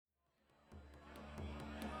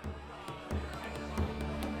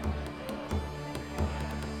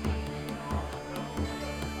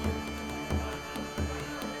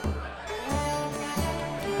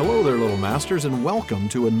Hello there, little masters, and welcome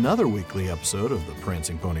to another weekly episode of the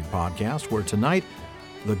Prancing Pony Podcast, where tonight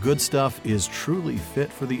the good stuff is truly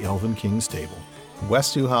fit for the Elvenking stable.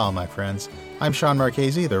 West Hall, my friends. I'm Sean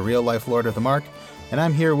Marchese, the real-life Lord of the Mark, and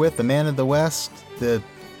I'm here with the man of the West, the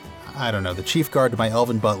chief guard to my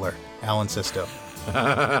elven butler, Alan Sisto.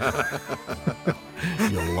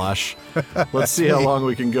 You lush. Let's see how long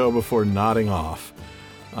we can go before nodding off.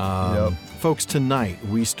 Folks, tonight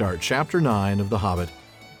we start Chapter 9 of The Hobbit,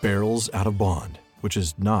 Barrels Out of Bond, which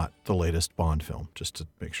is not the latest Bond film, just to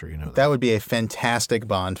make sure you know that. That would be a fantastic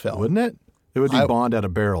Bond film. Wouldn't it? It would be Bond out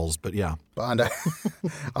of barrels, but yeah. Bond.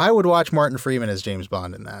 I would watch Martin Freeman as James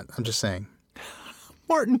Bond in that. I'm just saying.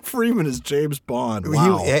 Martin Freeman as James Bond.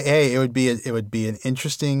 Wow. It would be an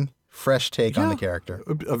interesting, fresh take on the character.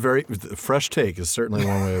 A very fresh take is certainly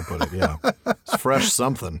one way to put it. Yeah, it's fresh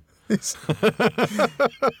something. He's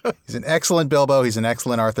an excellent Bilbo. He's an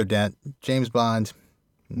excellent Arthur Dent. James Bond.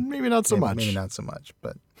 Maybe not so much. Maybe not so much,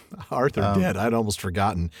 but Arthur Dent. I'd almost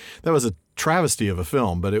forgotten. That was a travesty of a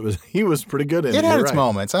film, but he was pretty good in it. It had its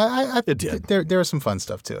moments. It did. There was some fun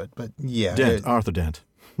stuff to it, but yeah. Arthur Dent.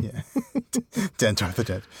 Yeah. Dent Arthur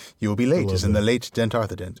Dent. You will be late, as in the late Dent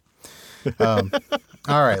Arthur Dent. All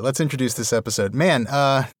right, let's introduce this episode. Man,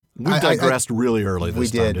 we digressed really early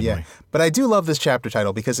this time, didn't we? But I do love this chapter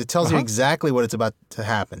title because it tells you exactly what it's about to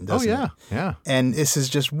happen, doesn't it? Yeah. And this is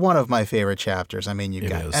just one of my favorite chapters. I mean, you've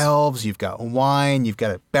got elves, you've got wine, you've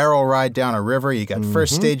got a barrel ride down a river, you got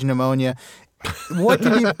first stage pneumonia. What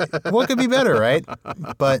could be better, right?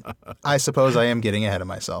 But I suppose I am getting ahead of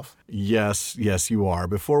myself. Yes, you are.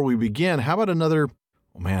 Before we begin, how about another,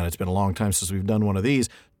 it's been a long time since we've done one of these,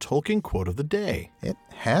 Tolkien quote of the day. It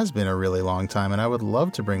has been a really long time, and I would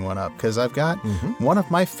love to bring one up because I've got one of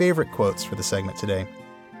my favorite quotes for the segment today.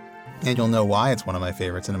 And you'll know why it's one of my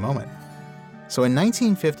favorites in a moment. So in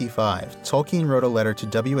 1955, Tolkien wrote a letter to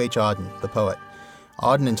W.H. Auden, the poet.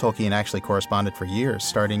 Auden and Tolkien actually corresponded for years,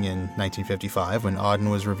 starting in 1955 when Auden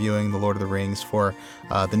was reviewing The Lord of the Rings for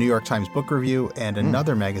the New York Times Book Review and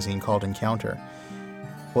another magazine called Encounter.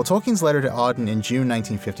 Well, Tolkien's letter to Auden in June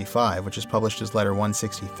 1955, which is published as Letter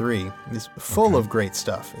 163, is full of great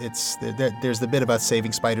stuff. There's the bit about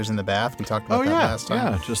saving spiders in the bath. We talked about that last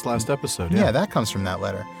time. Yeah, just last episode. Yeah, that comes from that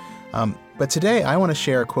letter. But today I want to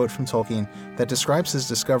share a quote from Tolkien that describes his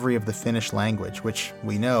discovery of the Finnish language, which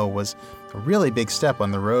we know was a really big step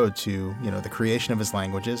on the road to, the creation of his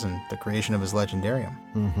languages and the creation of his legendarium.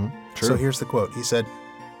 True. So here's the quote. He said,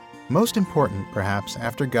 "Most important, perhaps,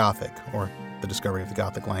 after Gothic, or the discovery of the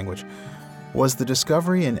Gothic language, was the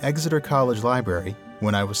discovery in Exeter College Library,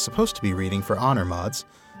 when I was supposed to be reading for honor mods,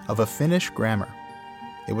 of a Finnish grammar.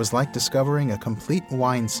 It was like discovering a complete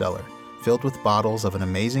wine cellar, filled with bottles of an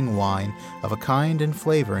amazing wine of a kind and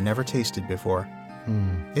flavor never tasted before.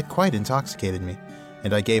 It quite intoxicated me,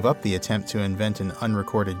 and I gave up the attempt to invent an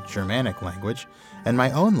unrecorded Germanic language, and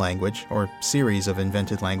my own language, or series of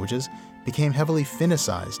invented languages, became heavily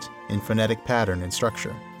Finnicized in phonetic pattern and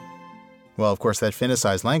structure." Well, of course, that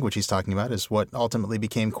Finnicized language he's talking about is what ultimately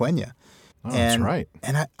became Quenya. That's right.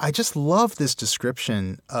 And I just love this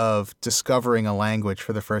description of discovering a language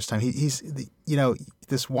for the first time. He's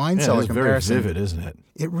this wine cellar comparison. It's very vivid, isn't it?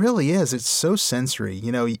 It really is. It's so sensory.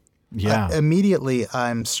 Immediately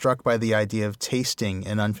I'm struck by the idea of tasting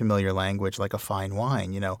an unfamiliar language like a fine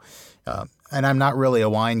wine, and I'm not really a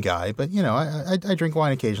wine guy, but, I drink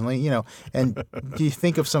wine occasionally, and do you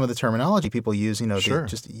think of some of the terminology people use, Sure.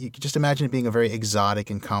 you could just imagine it being a very exotic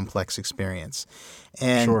and complex experience.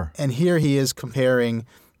 And here he is comparing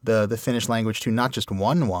the Finnish language to not just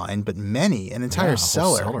one wine, but many, an entire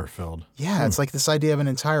cellar. A whole cellar filled. Yeah, it's like this idea of an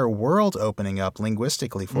entire world opening up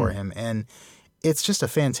linguistically for him, and it's just a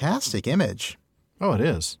fantastic image. Oh, it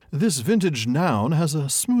is. This vintage noun has a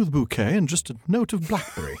smooth bouquet and just a note of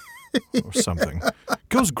blackberry. Or something.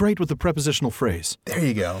 Goes great with the prepositional phrase. There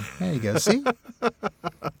you go. See?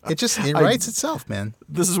 It writes itself, man.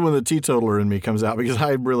 This is when the teetotaler in me comes out because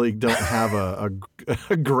I really don't have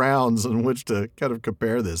a grounds on which to kind of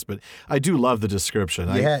compare this. But I do love the description.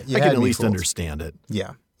 I can at least understand it.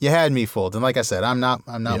 Yeah. You had me fooled. And like I said, I'm not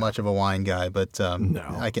much of a wine guy, but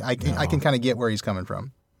I can kind of get where he's coming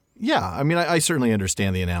from. Yeah, I certainly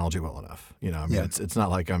understand the analogy well enough. It's not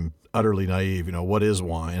like I'm utterly naive. What is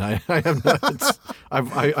wine? I have not.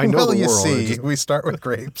 I know the world. See, we start with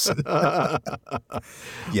grapes. Yeah,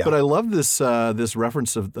 but I love this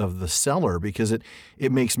reference of the cellar because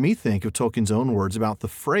it makes me think of Tolkien's own words about the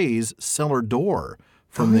phrase cellar door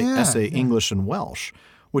from the essay English and Welsh,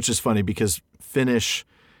 which is funny because Finnish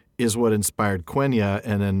is what inspired Quenya,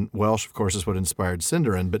 and then Welsh, of course, is what inspired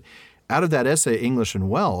Sindarin. But out of that essay, English and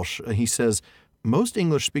Welsh, he says, Most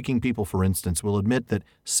English-speaking people, for instance, will admit that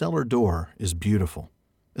cellar door is beautiful,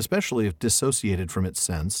 especially if dissociated from its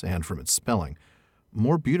sense and from its spelling.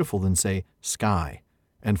 More beautiful than, say, sky,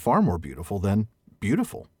 and far more beautiful than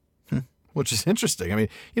beautiful, which is interesting. I mean,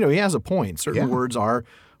 he has a point. Certain words are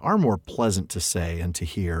more pleasant to say and to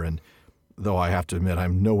hear, and though I have to admit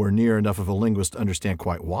I'm nowhere near enough of a linguist to understand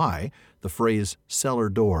quite why, the phrase cellar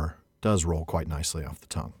door does roll quite nicely off the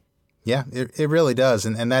tongue. Yeah, it really does,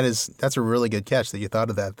 and that's a really good catch that you thought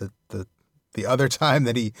of that. The other time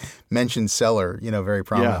that he mentioned cellar, very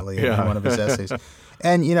prominently in one of his essays,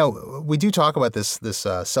 and we do talk about this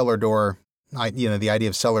cellar door. The idea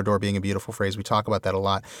of cellar door being a beautiful phrase. We talk about that a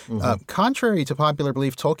lot. Mm-hmm. Contrary to popular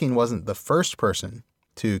belief, Tolkien wasn't the first person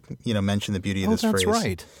to mention the beauty of this phrase. That's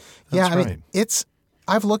right. I mean,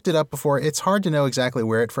 I've looked it up before. It's hard to know exactly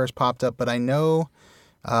where it first popped up, but I know.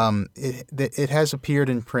 It has appeared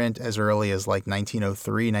in print as early as like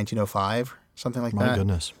 1903, 1905, something like that. My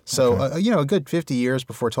goodness. So, a good 50 years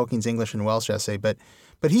before Tolkien's English and Welsh essay, but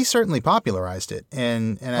he certainly popularized it.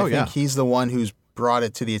 And I think he's the one who's brought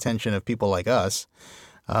it to the attention of people like us.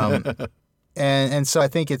 And so I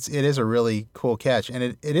think it is a really cool catch. And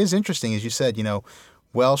it is interesting, as you said,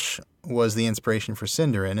 Welsh was the inspiration for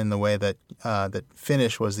Sindarin in the way that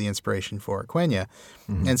Finnish was the inspiration for Quenya.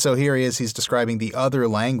 Mm-hmm. And so here he's describing the other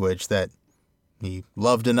language that he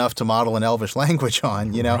loved enough to model an Elvish language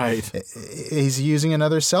on, Right. He's using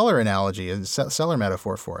another cellar analogy, a cellar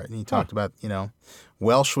metaphor for it. And he talked about,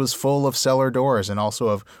 Welsh was full of cellar doors and also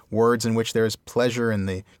of words in which there is pleasure in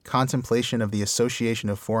the contemplation of the association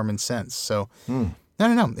of form and sense. So, no.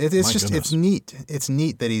 It's neat. It's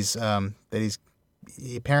neat that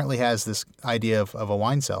he apparently has this idea of a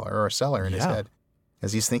wine cellar or a cellar in his head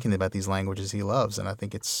as he's thinking about these languages he loves. And I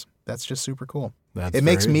think that's just super cool. It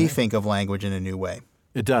makes me think of language in a new way.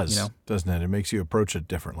 It does, doesn't it? It makes you approach it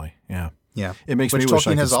differently. Yeah. Yeah. It makes me wish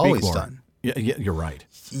I could speak more. Done. Yeah, you're right.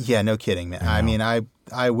 Yeah, no kidding, man. I mean,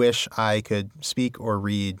 I wish I could speak or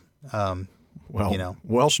read.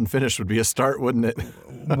 Welsh and Finnish would be a start, wouldn't it?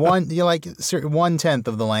 1/10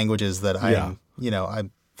 of the languges that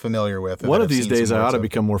I'm familiar with. One of these days, I ought to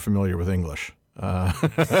become more familiar with English.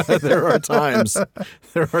 There are times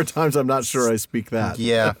I'm not sure I speak that.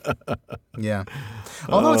 Yeah.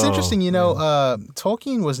 Although it's interesting,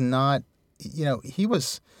 Tolkien was not,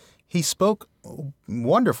 he spoke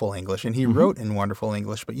wonderful English and he wrote in wonderful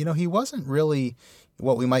English, but he wasn't really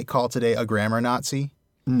what we might call today a grammar Nazi.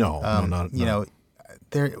 No, not.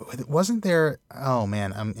 There wasn't there. Oh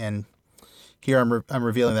man, and here I'm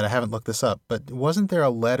revealing that I haven't looked this up, but wasn't there a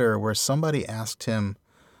letter where somebody asked him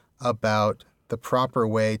about the proper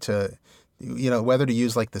way to, whether to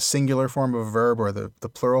use like the singular form of a verb or the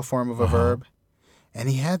plural form of a verb? And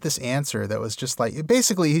he had this answer that was just like,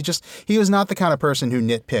 basically he was not the kind of person who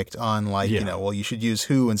nitpicked on you should use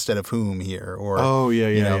who instead of whom here, or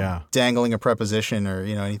dangling a preposition or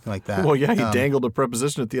anything like that. Well, he dangled a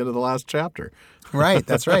preposition at the end of the last chapter. Right,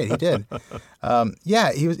 that's right, he did.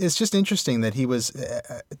 It's just interesting that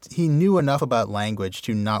he knew enough about language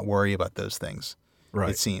to not worry about those things.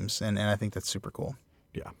 Right, it seems, and I think that's super cool.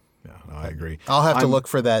 Yeah, no, I agree. I'll have to look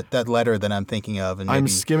for that letter that I'm thinking of, and I'm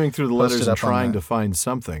skimming through the letters and trying to find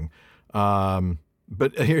something.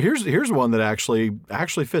 But here's one that actually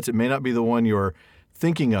fits. It may not be the one you're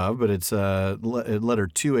thinking of, but it's letter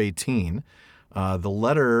 218. The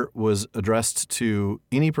letter was addressed to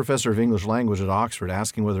any professor of English language at Oxford,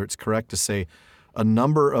 asking whether it's correct to say a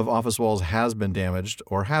number of office walls has been damaged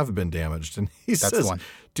or have been damaged. And he says,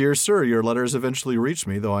 "Dear sir, your letter has eventually reached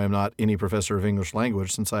me, though I am not any professor of English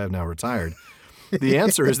language since I have now retired. The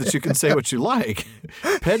answer is that you can say what you like.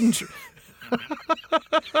 Pedantry."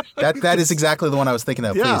 That is exactly the one I was thinking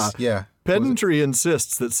of. Yeah. Please. Yeah. Pedantry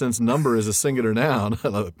insists that since number is a singular noun,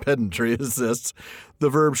 pedantry insists the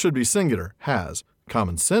verb should be singular, has.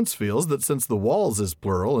 Common sense feels that since the walls is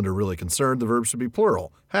plural and are really concerned, the verb should be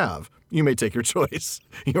plural, have. You may take your choice.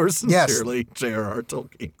 Yours sincerely, J.R.R.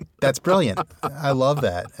 Tolkien. That's brilliant. I love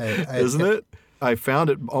that. Isn't it? I found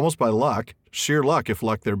it almost by luck, sheer luck if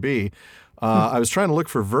luck there be. I was trying to look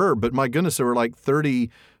for verb, but my goodness, there were like 30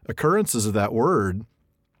 occurrences of that word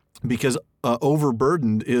because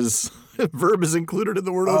overburdened is verb is included in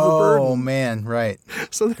the word overburdened. Oh, man, right.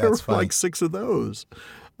 So there were like 6 of those.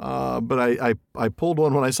 But I pulled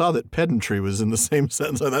one when I saw that pedantry was in the same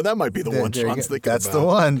sentence. I thought that might be the one Sean's thinking That's about. the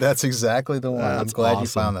one. That's exactly the one. I'm glad you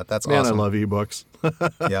found that. That's awesome. Man, I love ebooks.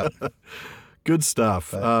 Yep. Good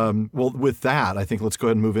stuff. Well, with that, I think let's go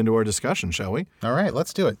ahead and move into our discussion, shall we? All right,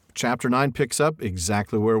 let's do it. Chapter 9 picks up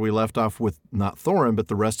exactly where we left off with not Thorin, but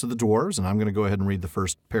the rest of the dwarves, and I'm going to go ahead and read the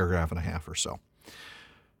first paragraph and a half or so.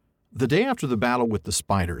 The day after the battle with the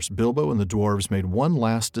spiders, Bilbo and the dwarves made one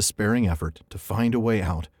last despairing effort to find a way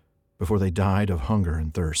out before they died of hunger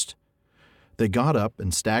and thirst. They got up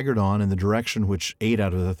and staggered on in the direction which 8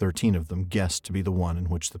 out of the 13 of them guessed to be the one in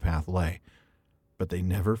which the path lay. But they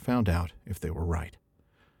never found out if they were right.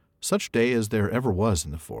 Such day as there ever was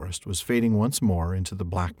in the forest was fading once more into the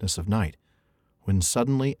blackness of night, when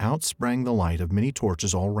suddenly out sprang the light of many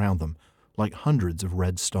torches all round them, like hundreds of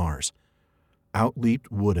red stars. Out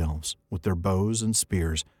leaped wood elves with their bows and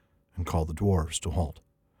spears, and called the dwarves to halt.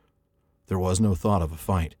 There was no thought of a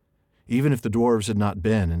fight. Even if the dwarves had not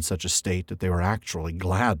been in such a state that they were actually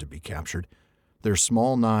glad to be captured, their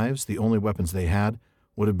small knives, the only weapons they had,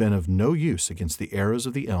 would have been of no use against the arrows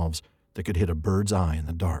of the elves that could hit a bird's eye in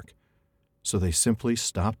the dark. So they simply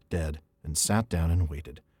stopped dead and sat down and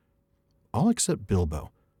waited. All except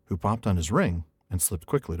Bilbo, who popped on his ring and slipped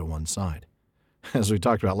quickly to one side. As we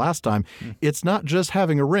talked about last time, it's not just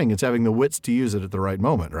having a ring, it's having the wits to use it at the right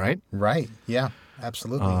moment, right? Right, yeah,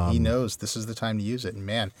 absolutely. He knows this is the time to use it. And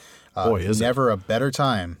man, boy, is never a better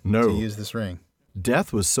time to use this ring.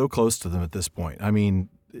 Death was so close to them at this point. I mean,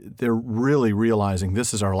 they're really realizing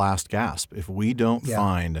this is our last gasp. If we don't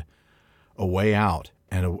find a way out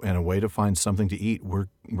and a way to find something to eat, we're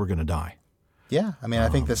going to die. Yeah, I mean, I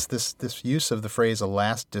think this use of the phrase "a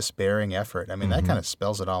last despairing effort," I mean, that kind of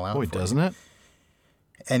spells it all out. Boy, doesn't it?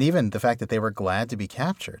 And even the fact that they were glad to be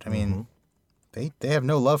captured. I mean, they have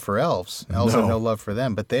no love for elves. Elves have no love for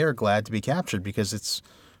them, but they are glad to be captured because it's,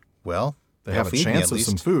 well, they have a chance of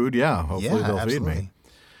some food. Yeah, hopefully they'll absolutely.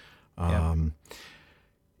 feed me.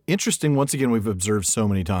 Interesting, once again, we've observed so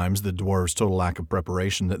many times the dwarves' total lack of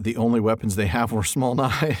preparation that the only weapons they have were small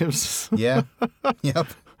knives. Yeah, yep.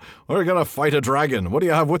 We're going to fight a dragon. What do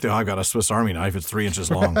you have with you? I've got a Swiss Army knife. It's 3 inches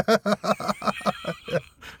long.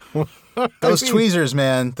 Those tweezers,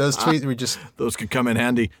 man. Those tweezers we just... Those could come in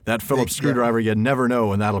handy. That Phillips screwdriver, you never know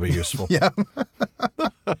when that'll be useful. Yeah.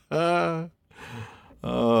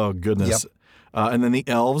 Oh, goodness. Yep. And then the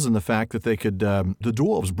elves and the fact that they could... the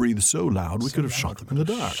dwarves breathe so loud, we could have shot them in the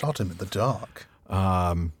dark. Shot him in the dark.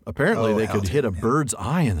 Apparently, they could hit a bird's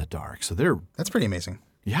eye in the dark. So that's pretty amazing.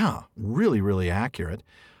 Yeah, really, really accurate.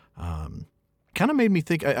 Kind of made me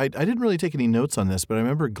think, I didn't really take any notes on this, but I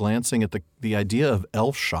remember glancing at the idea of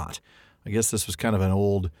elf shot. I guess this was kind of an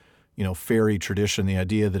old, fairy tradition, the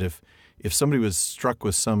idea that if somebody was struck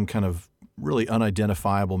with some kind of really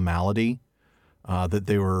unidentifiable malady, that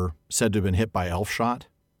they were said to have been hit by elf shot.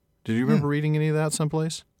 Did you remember reading any of that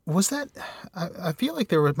someplace? Was that? I feel like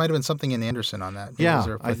there might have been something in Anderson on that.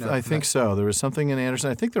 Yeah, I think so. There was something in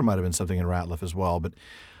Anderson. I think there might have been something in Ratliff as well. But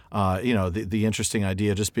the interesting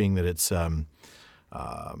idea just being that it's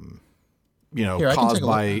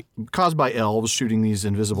caused by elves shooting these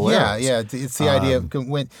invisible arrows. Yeah. It's the idea of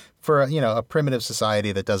for a primitive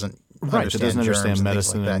society that doesn't understand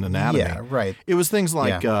medicine and anatomy. Yeah, right. It was things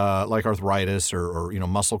like arthritis or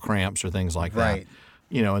muscle cramps or things like that. Right.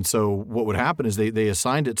 And so what would happen is they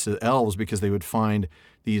assigned it to elves because they would find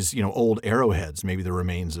these, old arrowheads, maybe the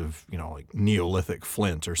remains of, like Neolithic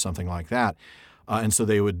flint or something like that. And so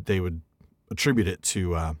they would attribute it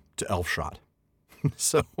to elf shot.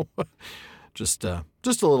 So just a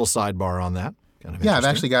little sidebar on that. Kind of I've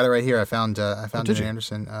actually got it right here. I found it in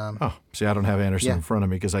Anderson. See, I don't have Anderson in front of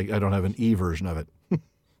me because I don't have an E version of it.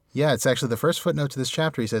 Yeah, it's actually the first footnote to this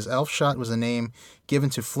chapter. He says, elf shot was a name given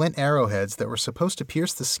to flint arrowheads that were supposed to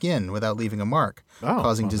pierce the skin without leaving a mark,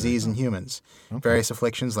 causing disease in humans. Okay. Various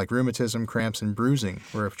afflictions like rheumatism, cramps, and bruising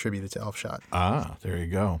were attributed to elf shot. Ah, there you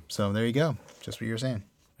go. So there you go. Just what you were saying.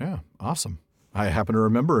 Yeah, awesome. I happen to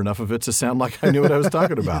remember enough of it to sound like I knew what I was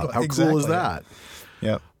talking about. How cool is that?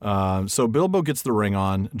 Yep. So Bilbo gets the ring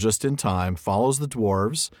on just in time, follows the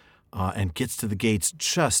dwarves, and gets to the gates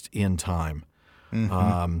just in time.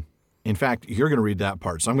 Mm-hmm. In fact, you're going to read that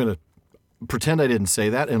part, so I'm going to pretend I didn't say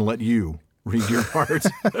that and let you read your part.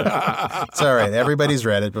 It's all right. Everybody's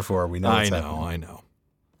read it before. We know what's happening. I know.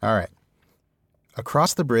 All right.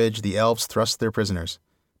 Across the bridge, the elves thrust their prisoners,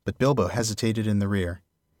 but Bilbo hesitated in the rear.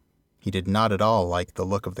 He did not at all like the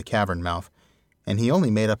look of the cavern mouth, and he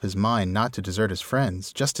only made up his mind not to desert his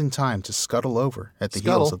friends just in time to scuttle over at the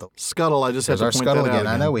heels of the... Scuttle, I just had to point scuttle that out again.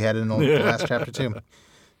 I know, we had it in the last chapter too.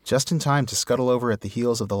 Just in time to scuttle over at the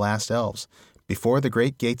heels of the last elves, before the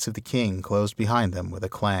great gates of the king closed behind them with a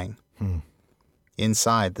clang.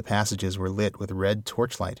 Inside, the passages were lit with red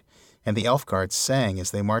torchlight, and the elf guards sang as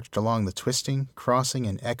they marched along the twisting, crossing,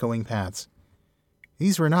 and echoing paths.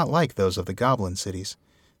 These were not like those of the goblin cities.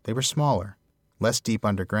 They were smaller, less deep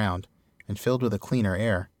underground, and filled with a cleaner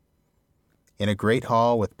air. In a great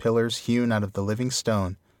hall with pillars hewn out of the living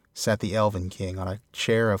stone sat the Elvenking on a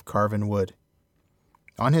chair of carven wood.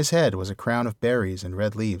 On his head was a crown of berries and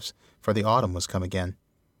red leaves, for the autumn was come again.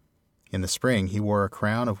 In the spring he wore a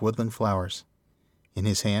crown of woodland flowers. In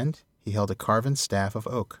his hand he held a carven staff of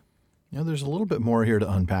oak. There's a little bit more here to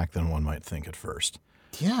unpack than one might think at first.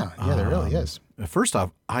 Yeah, there really is. First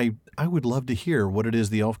off, I would love to hear what it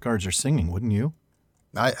is the elf guards are singing, wouldn't you?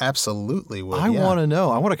 I absolutely would. I want to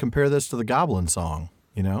know. I want to compare this to the Goblin song,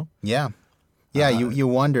 Yeah. Yeah, you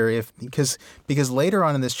wonder if because later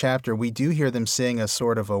on in this chapter we do hear them sing a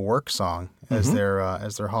sort of a work song as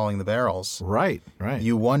they're hauling the barrels. Right.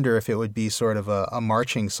 You wonder if it would be sort of a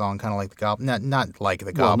marching song, kind of like the Goblin, not like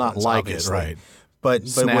the Goblins, not like obviously. it, right? But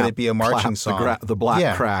Snap, would it be a marching clap, song? The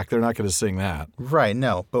black crack. They're not going to sing that. Right.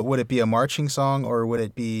 No. But would it be a marching song, or would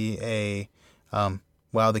it be a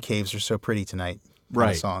 "Wow, the caves are so pretty tonight"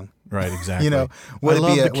 kind of song? Right. Exactly. Would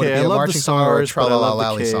it be a marching song or a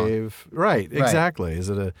tra-la-la-lally song? Right. Exactly. Is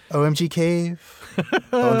it a OMG cave,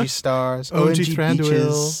 OMG stars, OMG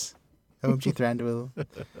beaches, OMG Thranduil?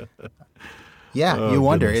 Yeah. You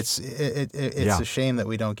wonder. Goodness. It's a shame that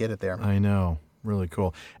we don't get it there. I know. Really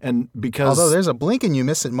cool. And because... Although there's a blink and you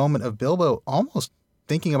miss it moment of Bilbo almost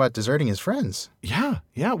thinking about deserting his friends. Yeah.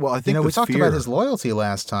 Well, I think we talked about his loyalty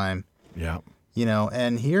last time. Yeah.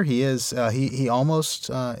 And here he is. He almost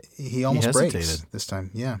breaks this time.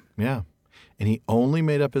 Yeah. Yeah. And he only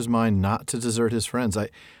made up his mind not to desert his friends.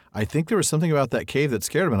 I think there was something about that cave that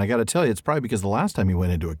scared him. And I got to tell you, it's probably because the last time he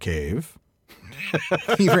went into a cave...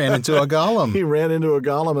 he ran into a golem. He ran into a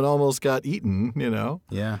golem and almost got eaten,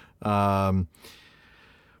 Yeah.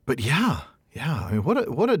 But yeah. I mean,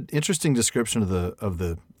 what an interesting description of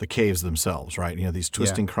the caves themselves, right? These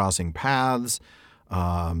twisting, crossing paths.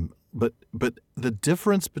 But the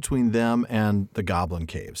difference between them and the goblin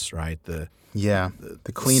caves, right? The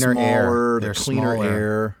cleaner smaller, air, the cleaner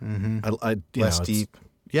air, less deep.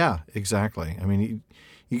 Yeah, exactly. I mean,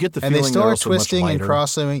 you get the and feeling they still they're are also twisting much and lighter.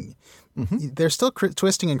 crossing. They're still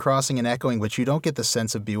twisting and crossing and echoing, but you don't get the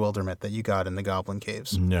sense of bewilderment that you got in the goblin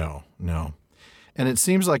caves. No. And it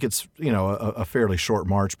seems like it's a fairly short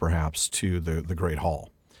march, perhaps, to the Great Hall.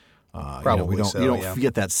 Probably you don't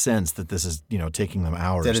get that sense that this is taking them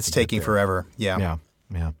hours. That it's taking forever. Yeah.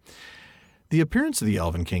 The appearance of the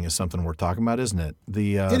Elvenking is something worth talking about, isn't it?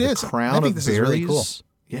 It is. Crown I think of this berries. is really cool.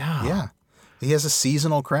 Yeah. He has a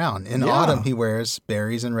seasonal crown. In autumn, he wears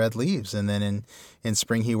berries and red leaves, and then in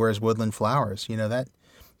spring, he wears woodland flowers.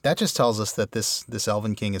 That just tells us that this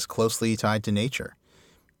Elvenking is closely tied to nature,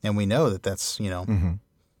 and we know that that's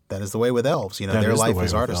that is the way with elves. Their life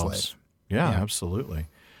is artist life. Yeah, absolutely.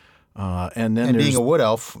 And being a wood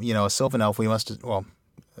elf, a sylvan elf, we must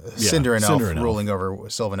Sindarin elf ruling over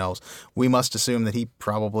sylvan elves. We must assume that he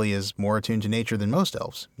probably is more attuned to nature than most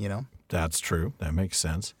elves. That's true. That makes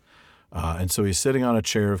sense. And so he's sitting on a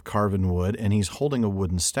chair of carven wood, and he's holding a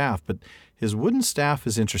wooden staff. But his wooden staff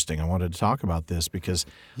is interesting. I wanted to talk about this because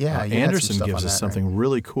Anderson gives us something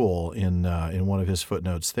really cool in one of his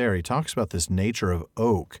footnotes there. He talks about this nature of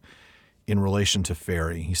oak in relation to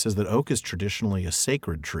fairy. He says that oak is traditionally a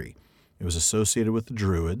sacred tree. It was associated with the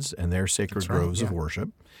Druids and their sacred groves of worship.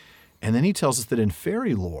 And then he tells us that in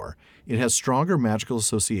fairy lore, it has stronger magical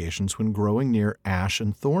associations when growing near ash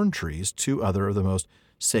and thorn trees, two other of the most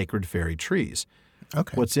sacred fairy trees.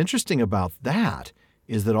 Okay. What's interesting about that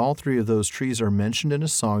is that all three of those trees are mentioned in a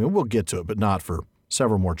song, and we'll get to it, but not for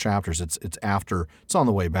several more chapters. It's on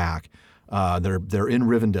the way back. They're in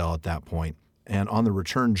Rivendell at that point. And on the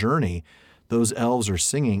return journey, those elves are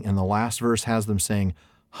singing, and the last verse has them saying,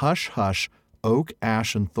 "Hush, hush, oak,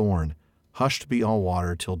 ash, and thorn. Hush to be all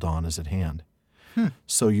water till dawn is at hand."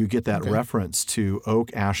 So you get that reference to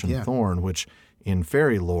oak, ash, and thorn, which in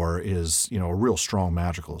fairy lore is, a real strong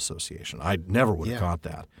magical association. I never would have caught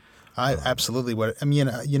that. I absolutely would. I mean,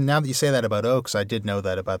 now that you say that about oaks, I did know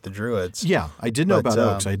that about the Druids. Yeah, I did know about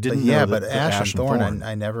oaks. I didn't know but ash and thorn,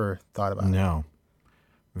 I never thought about. No.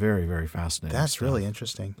 Very, very fascinating. That's stuff. really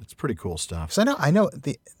interesting. It's pretty cool stuff. Because I know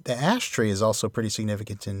the ash tree is also pretty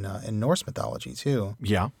significant in Norse mythology too.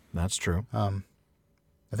 Yeah, that's true. I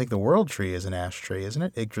think the world tree is an ash tree, isn't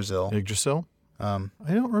it? Yggdrasil. Yggdrasil? I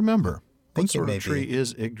don't remember. What sort of tree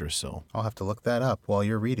is Yggdrasil? I'll have to look that up while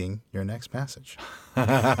you're reading your next passage.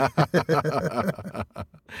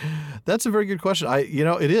 That's a very good question.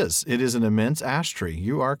 It is. It is an immense ash tree.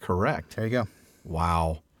 You are correct. There you go.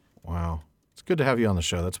 Wow. It's good to have you on the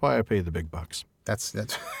show. That's why I pay the big bucks. That's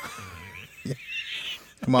yeah.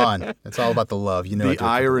 Come on. It's all about the love. The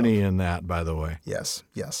irony in that, by the way. Yes.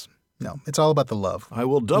 No, it's all about the love. I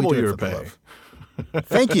will double your pay.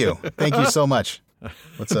 Thank you so much.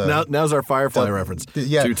 Now's our Firefly reference.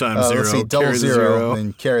 2 times 0. Let's see, double carry zero,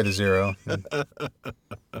 and carry the 0.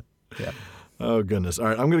 Oh, goodness. All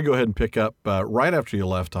right, I'm going to go ahead and pick up right after you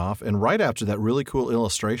left off, and right after that really cool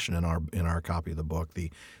illustration in our copy of the book,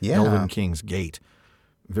 the Elvenking's Gate.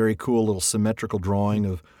 Very cool little symmetrical drawing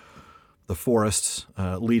of the forests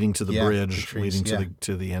leading to the bridge, leading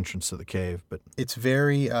to the entrance to the cave. But it's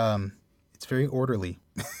very orderly.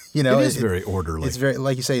 It is very orderly. It's very,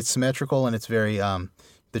 like you say, it's symmetrical, and it's very.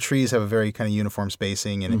 The trees have a very kind of uniform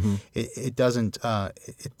spacing, and it doesn't.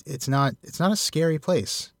 It's not a scary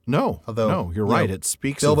place. No, you're right. It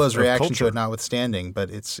speaks Bilbo's of reaction culture. to it, notwithstanding, but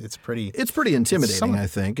it's pretty. It's pretty intimidating, I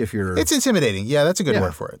think. It's intimidating. Yeah, that's a good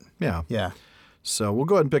word for it. Yeah. So we'll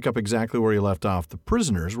go ahead and pick up exactly where he left off. The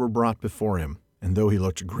prisoners were brought before him, and though he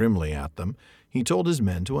looked grimly at them, he told his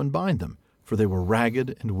men to unbind them, for they were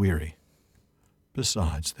ragged and weary.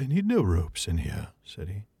 "Besides, they need no ropes in here," said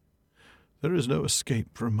he. "There is no escape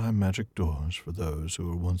from my magic doors for those who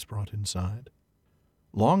were once brought inside."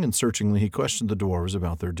 Long and searchingly he questioned the dwarves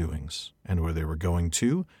about their doings, and where they were going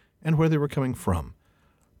to, and where they were coming from.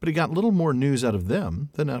 But he got little more news out of them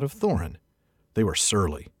than out of Thorin. They were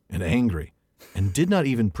surly and angry, and did not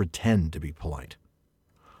even pretend to be polite.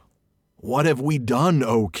 "What have we done,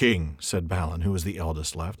 O king?" said Balin, who was the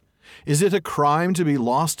eldest left. "Is it a crime to be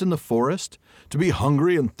lost in the forest, to be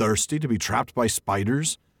hungry and thirsty, to be trapped by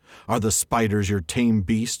spiders? Are the spiders your tame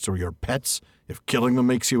beasts or your pets, if killing them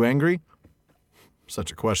makes you angry?"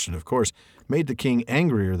 Such a question, of course, made the king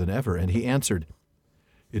angrier than ever, and he answered,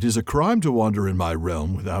 "It is a crime to wander in my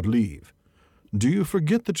realm without leave. Do you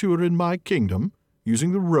forget that you are in my kingdom,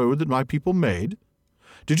 using the road that my people made?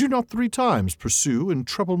 Did you not 3 times pursue and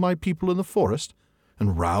trouble my people in the forest,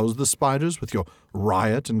 and rouse the spiders with your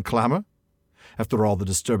riot and clamor? After all the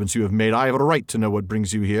disturbance you have made, I have a right to know what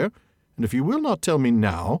brings you here, and if you will not tell me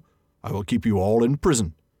now, I will keep you all in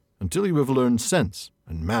prison until you have learned sense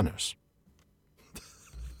and manners."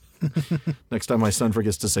 Next time my son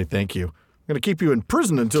forgets to say thank you, I'm going to keep you in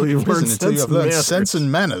prison until you've learned sense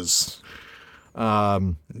and manners.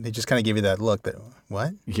 They just kind of give you that look that,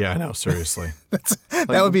 what? Yeah, I know, seriously.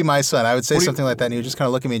 That would be my son. I would say something like that, and he would just kind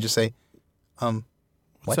of look at me and just say,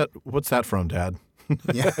 what? What's that from, Dad?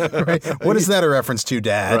 Yeah, right. What is that a reference to,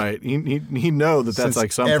 Dad? Right. He know that that's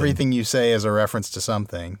like something. Everything you say is a reference to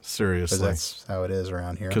something. Seriously. That's how it is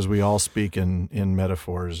around here. Because we all speak in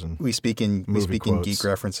metaphors and we speak in geek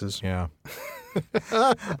references. Yeah.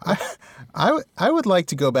 I would like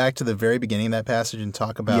to go back to the very beginning of that passage and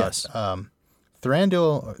talk about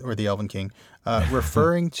Thranduil, or the Elvenking,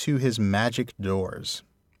 referring to his magic doors.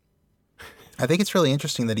 I think it's really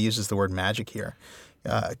interesting that he uses the word magic here.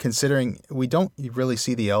 Considering we don't really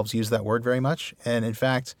see the elves use that word very much. And in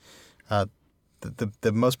fact,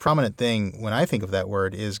 the most prominent thing when I think of that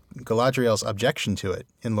word is Galadriel's objection to it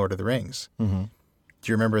in Lord of the Rings. Mm-hmm.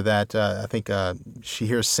 Do you remember that? I think she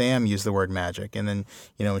hears Sam use the word magic, and then,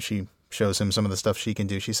 when she shows him some of the stuff she can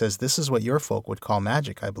do, she says, "This is what your folk would call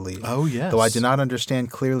magic, I believe. Oh, yes. Though I do not understand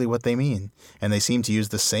clearly what they mean." And they seem to use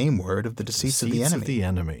the same word of the deceits of the enemy. Of the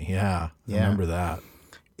enemy, yeah. I remember that.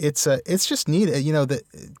 It's just neat,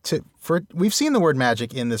 we've seen the word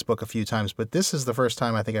magic in this book a few times, but this is the first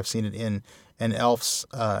time I think I've seen it in an elf's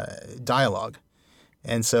dialogue,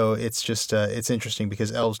 and so it's just it's interesting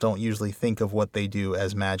because elves don't usually think of what they do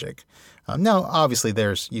as magic. Now, obviously,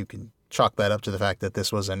 you can chalk that up to the fact that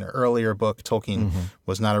this was an earlier book. Tolkien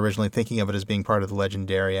was not originally thinking of it as being part of the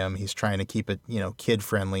legendarium. He's trying to keep it, kid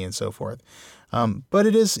friendly and so forth. But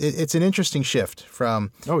it's an interesting shift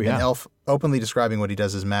from an elf openly describing what he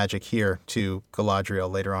does as magic here to Galadriel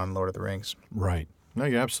later on in Lord of the Rings. Right. No,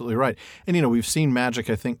 you're absolutely right. And, we've seen magic,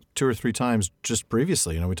 I think, 2 or 3 times just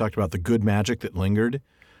previously. We talked about the good magic that lingered,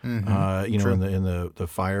 in the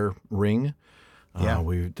fire ring.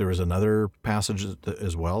 There was another passage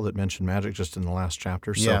as well that mentioned magic just in the last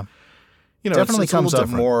chapter. So, definitely it's comes up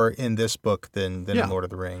different. more in this book than in Lord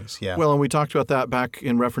of the Rings. Yeah. Well, and we talked about that back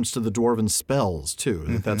in reference to the dwarven spells too.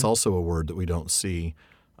 That's also a word that we don't see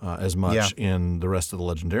as much in the rest of the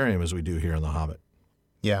legendarium as we do here in the Hobbit.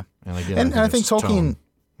 Yeah. And again, I think Tolkien.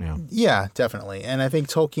 Yeah, definitely. And I think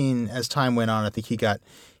Tolkien, as time went on, I think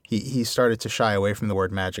he started to shy away from the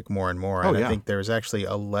word magic more and more. And I think there was actually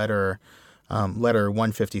a letter. Letter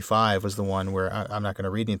 155 was the one where I'm not going to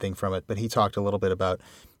read anything from it, but he talked a little bit about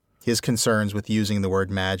his concerns with using the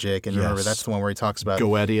word magic. And remember, that's the one where he talks about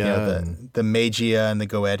Goetia, the magia and the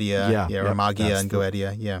Goetia, or magia and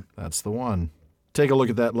Goetia. Yeah, that's the one. Take a look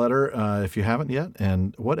at that letter if you haven't yet.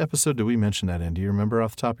 And what episode do we mention that in? Do you remember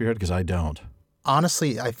off the top of your head? Because I don't.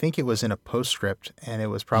 Honestly, I think it was in a postscript, and it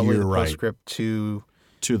was probably postscript to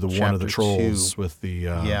to the one of the Chapter trolls 2. with the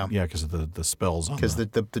because of the spells on Because the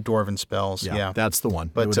dwarven spells, yeah. that's the one.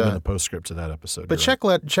 But, it would have been the postscript to that episode. But check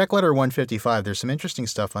letter 155. There's some interesting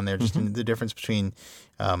stuff on there, just in the difference between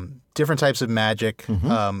different types of magic,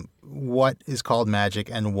 what is called magic,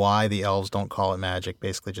 and why the elves don't call it magic.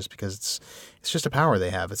 Basically, just because it's just a power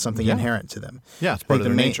they have. It's something inherent to them. Yeah, it's part of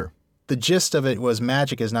their nature. The gist of it was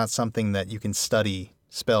magic is not something that you can study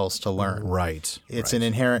spells to learn. Right. It's an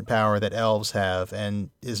inherent power that elves have and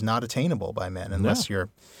is not attainable by men unless you're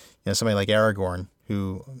somebody like Aragorn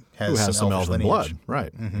who has some elven blood.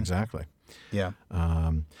 Right. Exactly. Yeah.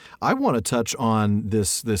 I want to touch on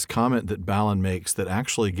this comment that Balin makes that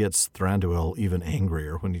actually gets Thranduil even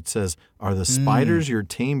angrier when he says, "Are the spiders your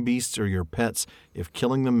tame beasts or your pets if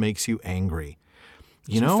killing them makes you angry?"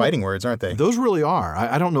 Some fighting words, aren't they? Those really are.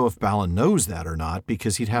 I don't know if Balin knows that or not,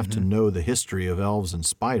 because he'd have to know the history of elves and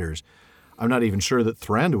spiders. I'm not even sure that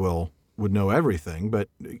Thranduil would know everything, but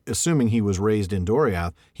assuming he was raised in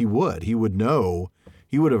Doriath, he would. He would know.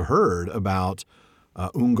 He would have heard about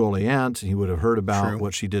Ungoliant. He would have heard about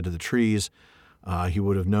what she did to the trees. He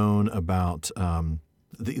would have known about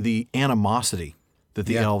the animosity that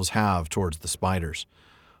the elves have towards the spiders.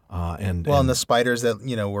 And the spiders that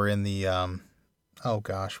were in the what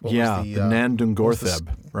was the Nandungortheb,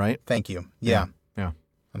 right? Thank you. Yeah.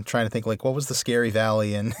 I'm trying to think, what was the scary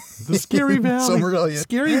valley in the scary valley? Silmarillion?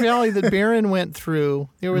 Scary valley that Beren went through.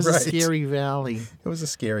 There was a scary valley. It was a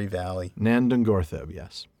scary valley. Nandungortheb,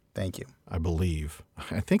 yes. Thank you. I believe.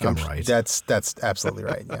 I think I'm right. That's absolutely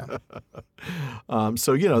right. Yeah.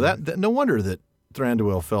 So that no wonder that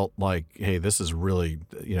Thranduil felt like, hey, this is really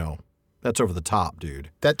that's over the top,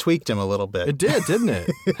 dude. That tweaked him a little bit. It did, didn't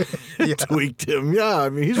it? It tweaked him. Yeah. I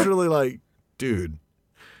mean, he's really like, dude,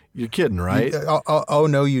 you're kidding, right? Oh,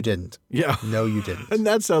 no, you didn't. Yeah. No, you didn't. And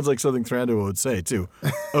that sounds like something Thranduil would say, too.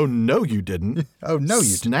 Oh, no, you didn't. Oh, no, you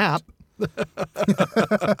Snap.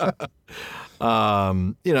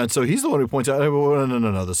 And so he's the one who points out,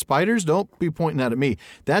 no. The spiders, don't be pointing that at me.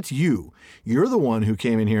 That's you. You're the one who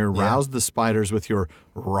came in here and roused the spiders with your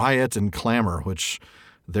riot and clamor, which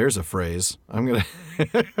there's a phrase. I'm going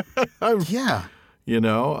to...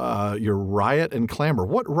 your riot and clamor.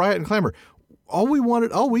 What riot and clamor? All we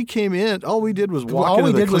did was walk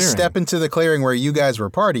into the clearing. Was step into the clearing where you guys were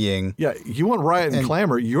partying. Yeah, you want riot and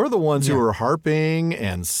clamor. You're the ones who are harping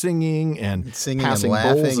and singing and passing laughing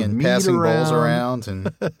bowls and meat passing bowls around.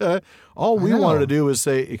 And all we wanted to do was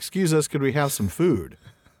say, "Excuse us, could we have some food?"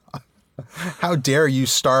 How dare you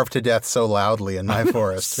starve to death so loudly in my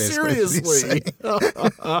forest? Seriously.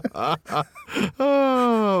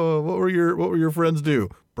 Oh, what were your friends do?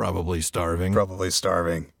 Probably starving.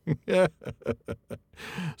 So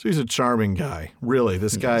he's a charming guy. Really,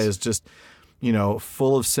 this guy is just,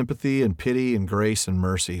 full of sympathy and pity and grace and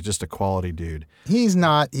mercy. Just a quality dude. He's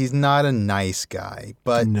not a nice guy,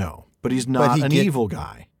 but he's not an evil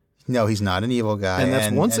guy. No, he's not an evil guy. And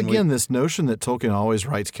that's this notion that Tolkien always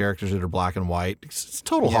writes characters that are black and white. It's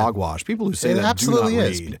total hogwash. People who say that absolutely do not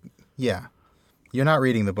read. Yeah. You're not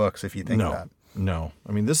reading the books if you think that. No.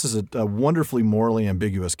 I mean, this is a wonderfully morally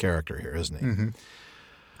ambiguous character here, isn't he? Mm-hmm.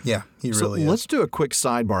 Yeah, he really is. Let's do a quick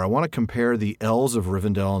sidebar. I want to compare the Elves of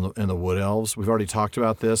Rivendell and the Wood Elves. We've already talked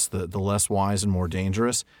about this, the less wise and more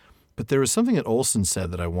dangerous. But there was something that Olson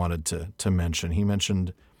said that I wanted to mention. He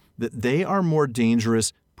mentioned that they are more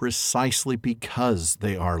dangerous precisely because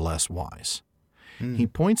they are less wise. He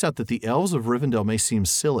points out that the Elves of Rivendell may seem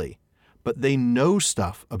silly, but they know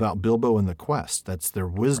stuff about Bilbo and the quest. That's their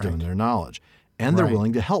wisdom and their knowledge. And they're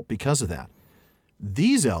willing to help because of that.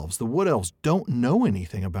 These elves, the Wood Elves, don't know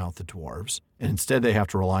anything about the Dwarves, and instead they have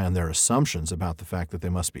to rely on their assumptions about the fact that they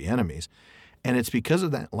must be enemies. And it's because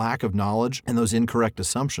of that lack of knowledge and those incorrect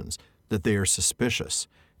assumptions that they are suspicious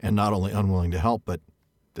and not only unwilling to help, but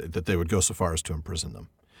that they would go so far as to imprison them.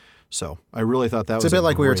 So I really thought that was a bit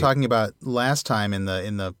like we were talking about last time in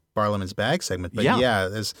the Barlaman's Bag segment. But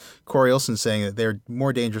as Corey Olson saying that they're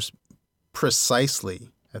more dangerous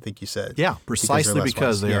precisely, I think you said. Yeah, precisely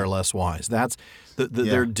because they are less wise. That's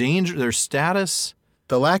their danger, their status.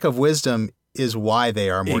 The lack of wisdom is why they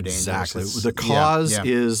are more dangerous. Exactly. The cause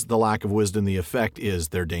is the lack of wisdom. The effect is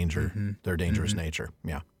their danger, their dangerous nature.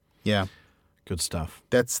 Yeah. Yeah. Good stuff.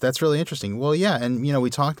 That's really interesting. Well, yeah, and we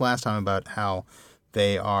talked last time about how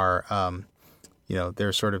they are,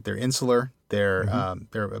 they're insular. They're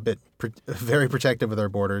a bit very protective of their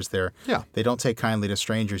borders. They don't take kindly to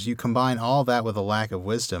strangers. You combine all that with a lack of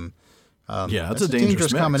wisdom. That's a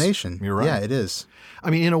dangerous combination. You're right. Yeah, it is. I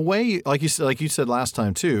mean, in a way, like you said last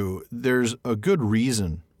time too, there's a good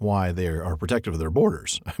reason why they are protective of their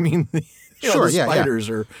borders. I mean, the spiders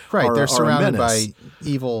are right. They're surrounded by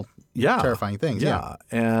evil terrifying things. Yeah.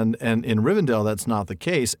 And in Rivendell, that's not the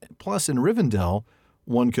case. Plus, in Rivendell,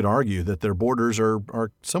 one could argue that their borders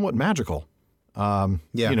are somewhat magical.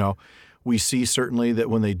 We see certainly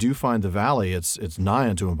that when they do find the valley, it's nigh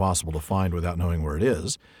unto impossible to find without knowing where it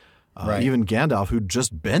is. Even Gandalf, who'd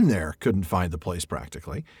just been there, couldn't find the place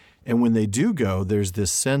practically. And when they do go, there's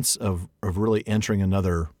this sense of really entering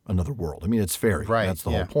another world. I mean, it's fairy. Right. That's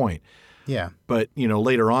the whole point. Yeah. But,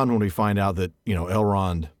 later on when we find out that,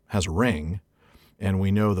 Elrond has a ring and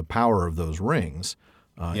we know the power of those rings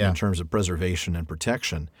in terms of preservation and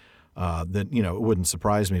protection, that, it wouldn't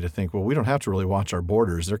surprise me to think, well, we don't have to really watch our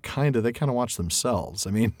borders. They kind of watch themselves.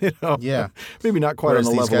 I mean, maybe not quite on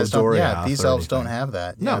the level of Doriath. Yeah, these elves don't have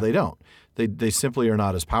that. Yeah. No, they don't. They simply are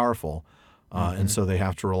not as powerful. And so they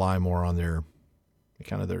have to rely more on their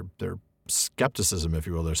skepticism, if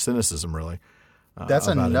you will, their cynicism, really. That's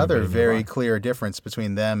another very clear difference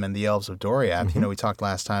between them and the Elves of Doriath. We talked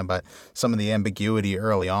last time about some of the ambiguity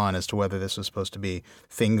early on as to whether this was supposed to be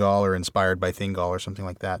Thingol or inspired by Thingol or something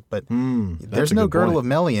like that. But there's no Girdle of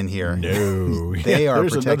Melian here. No. They are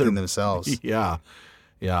protecting themselves. Yeah.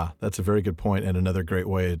 Yeah, that's a very good point and another great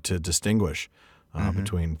way to distinguish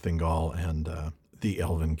between Thingol and the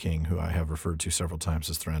Elvenking, who I have referred to several times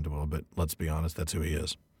as Thranduil, but let's be honest, that's who he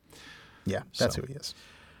is. Yeah, that's who he is.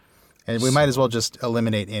 And we might as well just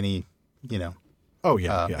eliminate any,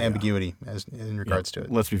 ambiguity as in regards to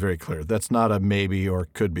it. Let's be very clear. That's not a maybe or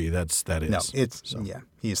could be. That is. No,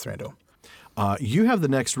 he is Thranduil. You have the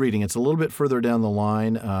next reading. It's a little bit further down the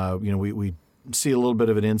line. We see a little bit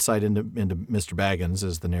of an insight into Mr. Baggins,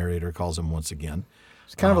 as the narrator calls him once again.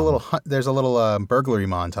 It's kind of a little. There's a little burglary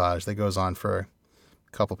montage that goes on for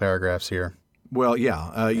a couple paragraphs here. Well,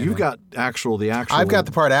 you've got the actual. I've got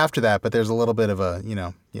the part after that, but there's a little bit of a,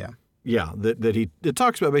 Yeah, it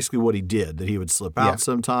talks about basically what he did, that he would slip out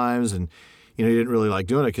sometimes, and he didn't really like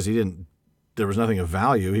doing it because there was nothing of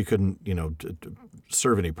value. He couldn't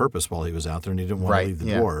serve any purpose while he was out there, and he didn't want to leave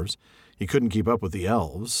the dwarves. He couldn't keep up with the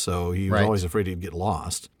elves, so he was always afraid he'd get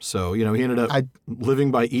lost. So he ended up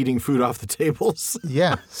living by eating food off the tables.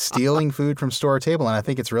 Stealing food from store table, and I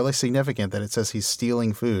think it's really significant that it says he's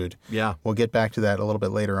stealing food. Yeah, we'll get back to that a little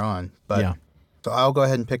bit later on. But so I'll go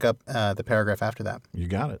ahead and pick up the paragraph after that. You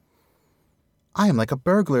got it. I am like a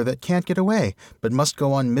burglar that can't get away, but must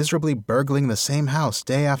go on miserably burgling the same house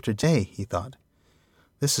day after day, he thought.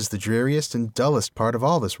 This is the dreariest and dullest part of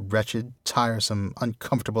all this wretched, tiresome,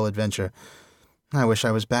 uncomfortable adventure. I wish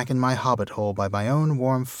I was back in my hobbit hole by my own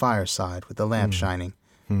warm fireside with the lamp shining.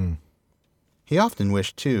 He often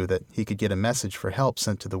wished, too, that he could get a message for help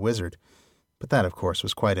sent to the wizard, but that, of course,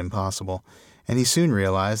 was quite impossible, and he soon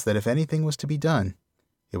realized that if anything was to be done,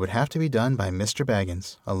 it would have to be done by Mr.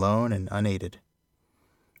 Baggins, alone and unaided.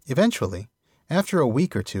 Eventually, after a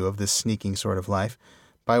week or two of this sneaking sort of life,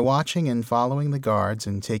 by watching and following the guards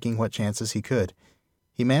and taking what chances he could,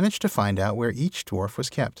 he managed to find out where each dwarf was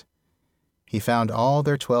kept. He found all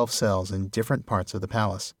their 12 cells in different parts of the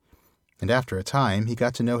palace, and after a time he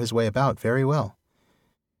got to know his way about very well.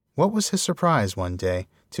 What was his surprise one day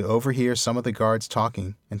to overhear some of the guards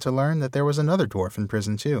talking and to learn that there was another dwarf in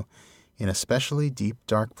prison too, in a specially deep,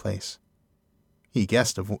 dark place. He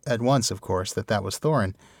guessed at once, of course, that was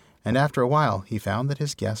Thorin, and after a while he found that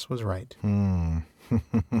his guess was right.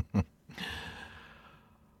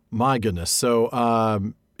 My goodness.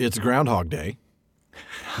 So it's Groundhog Day.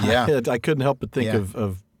 Yeah. I couldn't help but think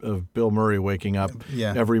of Bill Murray waking up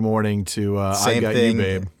every morning to I Got thing. You,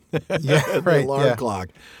 Babe. The alarm clock.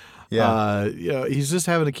 Yeah. He's just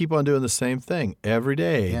having to keep on doing the same thing every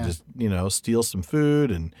day. Yeah. Just, steal some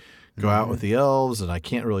food and go out with the elves, and I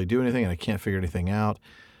can't really do anything, and I can't figure anything out.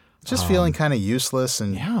 Just feeling kind of useless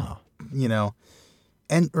and,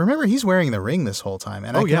 And remember, he's wearing the ring this whole time.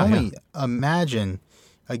 And I can only imagine,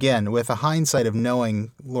 again, with a hindsight of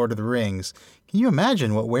knowing Lord of the Rings, can you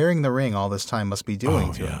imagine what wearing the ring all this time must be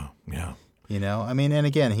doing to him? Yeah. I mean, and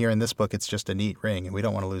again, here in this book, it's just a neat ring, and we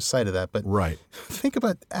don't want to lose sight of that. But think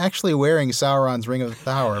about actually wearing Sauron's Ring of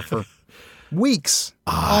Power for weeks,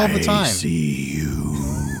 all the time. I see you.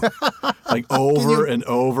 Like over and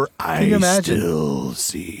over, I still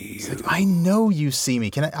see you. Like, I know you see me.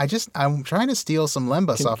 I'm trying to steal some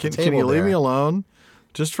lembas off the table. Can you leave me alone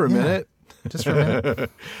just for a minute? Just for a minute.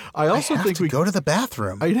 I also think we go to the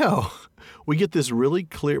bathroom. I know. We get this really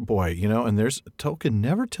clear, and there's Tolkien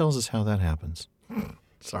never tells us how that happens.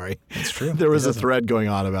 Sorry. That's true. There was a thread going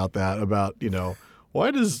on about that, why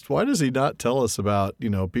does he not tell us about,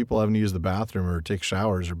 people having to use the bathroom or take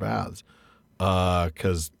showers or baths?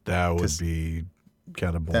 Because that would be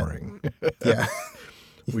kind of boring.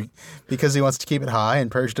 Because he wants to keep it high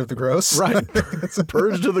and purged of the gross. Right.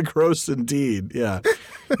 Purged of the gross indeed. Yeah.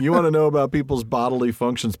 You want to know about people's bodily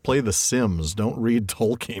functions, play The Sims. Don't read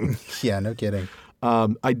Tolkien. Yeah, no kidding.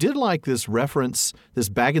 I did like this reference, this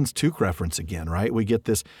Baggins toque reference again, right? We get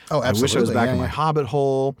this, Oh, absolutely. I wish I was back in my Hobbit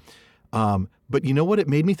hole. But you know what? It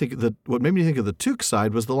made me think what made me think of the toque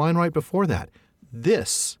side was the line right before that.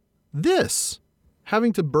 This,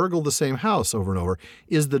 having to burgle the same house over and over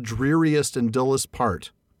is the dreariest and dullest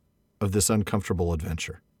part of this uncomfortable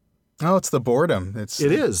adventure. Oh, it's the boredom. It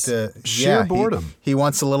is. Sheer boredom. He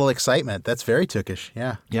wants a little excitement. That's very Tookish.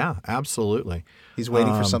 Yeah. Yeah, absolutely. He's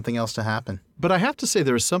waiting for something else to happen. But I have to say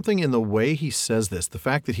there is something in the way he says this, the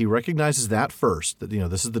fact that he recognizes that first, that,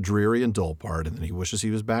 this is the dreary and dull part, and then he wishes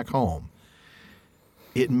he was back home.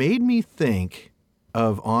 It made me think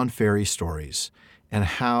of On Fairy Stories and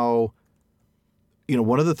how,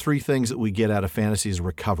 one of the three things that we get out of fantasy is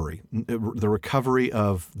recovery, the recovery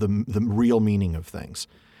of the real meaning of things.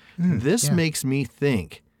 This makes me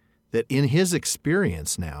think that in his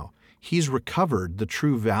experience now, he's recovered the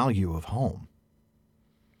true value of home.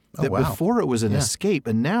 Oh, wow. Before it was an escape,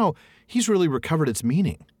 and now he's really recovered its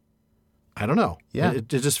meaning. I don't know. Yeah. It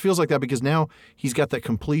just feels like that because now he's got that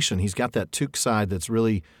completion. He's got that toque side that's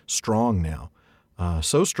really strong now.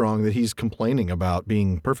 So strong that he's complaining about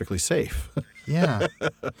being perfectly safe. Yeah.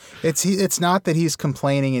 It's not that he's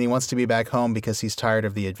complaining and he wants to be back home because he's tired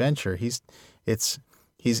of the adventure. He's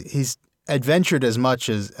adventured as much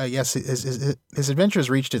as his adventure has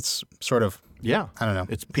reached its sort of I don't know.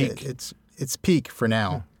 It's peak. It's peak for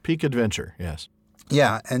now. Peak adventure, yes.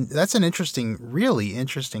 Yeah, and that's an really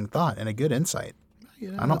interesting thought and a good insight.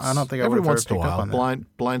 I don't think I would have ever picked up on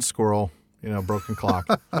that. Blind squirrel, broken clock.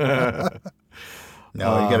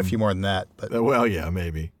 No, you got a few more than that. But well, yeah,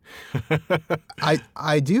 maybe.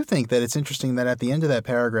 I do think that it's interesting that at the end of that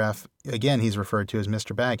paragraph, again, he's referred to as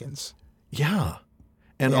Mr. Baggins. Yeah.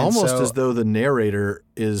 And almost as though the narrator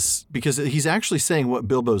is, because he's actually saying what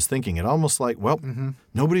Bilbo's thinking. It almost like,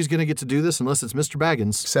 nobody's going to get to do this unless it's Mr.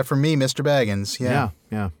 Baggins. Except for me, Mr. Baggins. Yeah.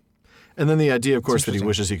 Yeah. And then the idea, of course, that he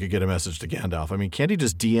wishes he could get a message to Gandalf. I mean, can't he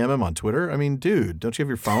just DM him on Twitter? I mean, dude, don't you have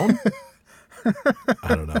your phone?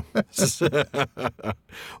 I don't know.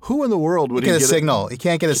 Who in the world would he get a signal? He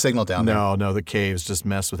can't get a signal down there. No, the caves just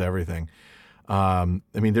mess with everything. I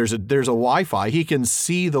mean, there's a Wi-Fi. He can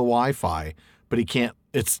see the Wi-Fi, but he can't.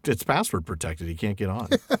 It's password protected. He can't get on.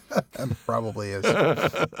 Probably is.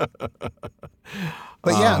 But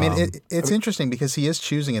yeah, I mean, it's interesting because he is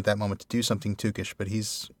choosing at that moment to do something Tookish, but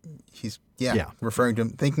he's referring to him,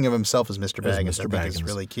 thinking of himself as Mr. Baggins. I think is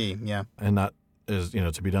really key. Yeah, and not as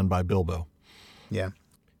to be done by Bilbo. Yeah.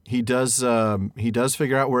 He does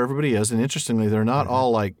figure out where everybody is, and interestingly, they're not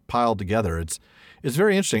all like piled together. It's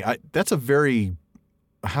very interesting. That's a very,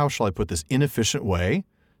 how shall I put this, inefficient way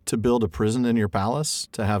to build a prison in your palace,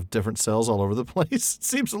 to have different cells all over the place. It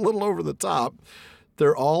seems a little over the top.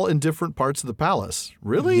 They're all in different parts of the palace.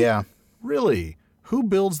 Really? Yeah. Really? Who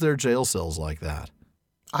builds their jail cells like that?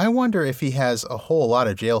 I wonder if he has a whole lot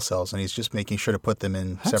of jail cells and he's just making sure to put them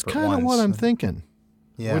in separate ones. That's kind of what I'm thinking.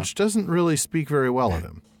 Yeah. Which doesn't really speak very well of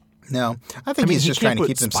him. No. I think he's just trying to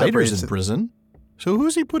keep them separated. In prison. So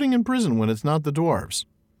who's he putting in prison when it's not the dwarves?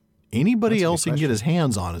 Anybody else he can get his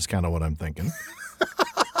hands on is kind of what I'm thinking.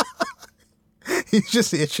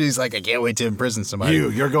 She's like, I can't wait to imprison somebody.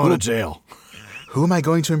 You're going to jail. Who am I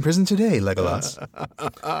going to imprison today, Legolas?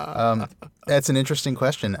 That's an interesting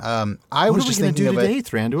question. I was just thinking of today,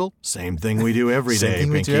 Thranduil. Same thing we do every day. Same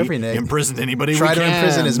thing we do every day. Imprison anybody we can. Try to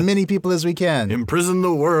imprison as many people as we can. Imprison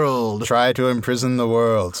the world. Try to imprison the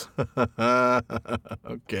world.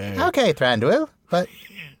 Okay. Okay, Thranduil, but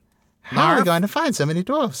how are we going to find so many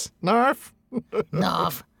dwarves? Narf.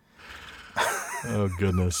 Narf. Oh,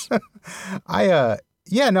 goodness. I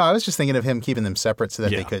was just thinking of him keeping them separate so that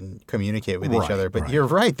they couldn't communicate with each other. But you're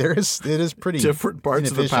right. It is pretty different parts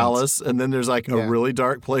of the palace, and then there's like a really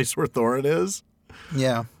dark place where Thorin is.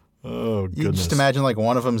 Yeah. Oh, goodness. You just imagine like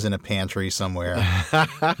one of them's in a pantry somewhere.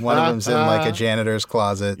 One of them's in like a janitor's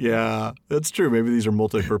closet. Yeah, that's true. Maybe these are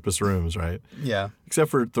multi-purpose rooms, right? Yeah. Except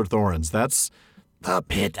for Thorin's. That's the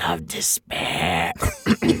pit of despair.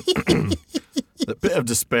 The pit of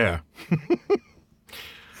despair.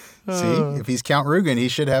 See, if he's Count Rugen, he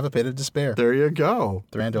should have a pit of despair. There you go.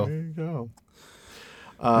 Thranduil. There you go.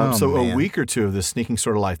 A week or two of this sneaking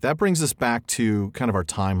sort of life. That brings us back to kind of our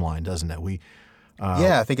timeline, doesn't it?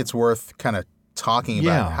 I think it's worth kind of talking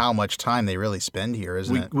about how much time they really spend here,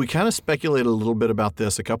 isn't it? We kind of speculated a little bit about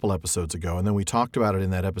this a couple episodes ago, and then we talked about it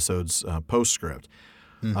in that episode's postscript.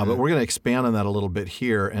 But we're going to expand on that a little bit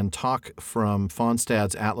here and talk from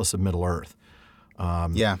Fonstad's Atlas of Middle-earth.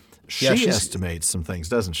 She estimates some things,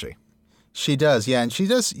 doesn't she? She does, yeah, and she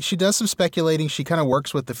does some speculating. She kind of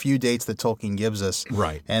works with the few dates that Tolkien gives us,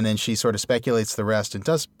 right? And then she sort of speculates the rest and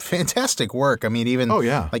does fantastic work. I mean, even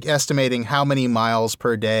like estimating how many miles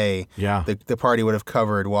per day the party would have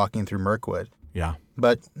covered walking through Mirkwood. Yeah.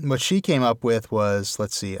 But what she came up with was,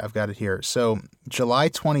 let's see, I've got it here. So July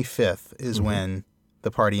 25th is when the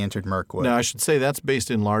party entered Mirkwood. Now, I should say that's based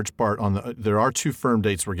in large part on there are 2 firm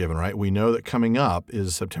dates we're given, right? We know that coming up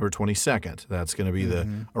is September 22nd. That's going to be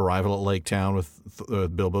the arrival at Lake Town with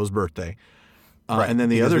Bilbo's birthday. Right. And then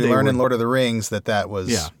the other day we learn in Lord of the Rings that was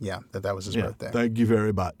that was his birthday. Thank you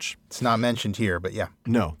very much. It's not mentioned here, but yeah.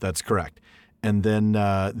 No, that's correct. And then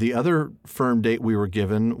the other firm date we were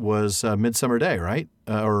given was Midsummer Day, right?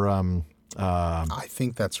 I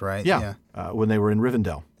think that's right. Yeah. When they were in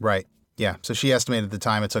Rivendell. Right. Yeah. So she estimated the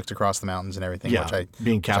time it took to cross the mountains and everything. Yeah.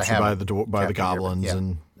 Being captured by the goblins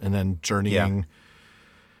and then journeying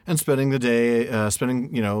and spending the day,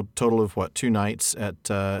 total of 2 nights at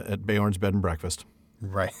Beorn's bed and breakfast.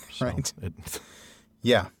 Right. So right.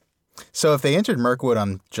 Yeah. So if they entered Mirkwood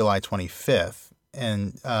on July 25th,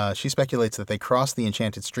 and she speculates that they crossed the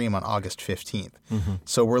Enchanted Stream on August 15th. Mm-hmm.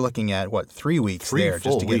 So we're looking at, 3 weeks there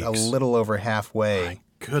just to get a little over halfway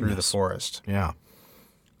through the forest. Yeah.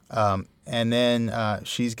 And then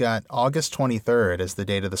she's got August 23rd as the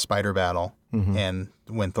date of the spider battle and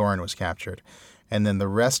when Thorin was captured. And then the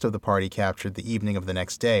rest of the party captured the evening of the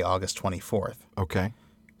next day, August 24th. Okay.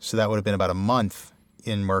 So that would have been about a month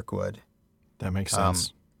in Mirkwood. That makes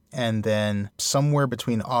sense. And then somewhere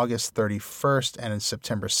between August 31st and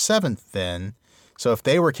September 7th then, so if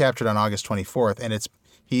they were captured on August 24th and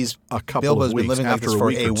he's a couple Bilbo's of weeks, been living like this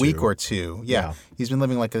for a week or two. Yeah. He's been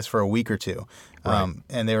living like this for a week or two. Right.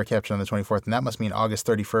 And they were captured on the 24th, and that must mean August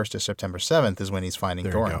 31st to September 7th is when he's finding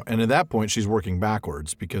there Thorin. You go. And at that point, she's working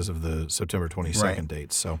backwards because of the September 22nd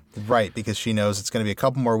date. So right, because she knows it's going to be a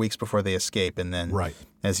couple more weeks before they escape, and then,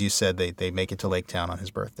 as you said, they make it to Lake Town on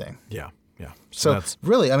his birthday. Yeah. Yeah. So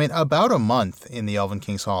really, I mean, about a month in the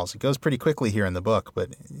Elvenking's halls. It goes pretty quickly here in the book,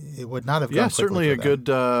 but it would not have gone quickly certainly for a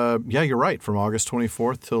them. good, you're right, from August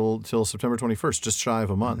 24th till September 21st, just shy of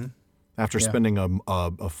a month after spending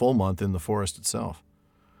a full month in the forest itself.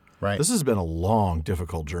 Right. This has been a long,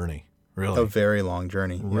 difficult journey, really. A very long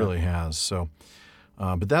journey. It really has. So,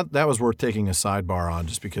 but that was worth taking a sidebar on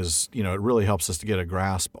just because, it really helps us to get a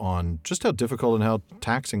grasp on just how difficult and how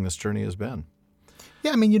taxing this journey has been.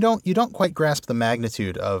 Yeah, I mean, you don't quite grasp the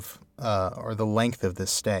magnitude of or the length of this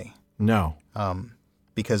stay. No,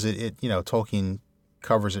 because it Tolkien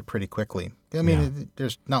covers it pretty quickly. I mean,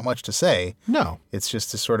 there's not much to say. No, it's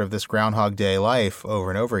just this Groundhog Day life over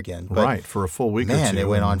and over again. But right, for a full week or two. Man, it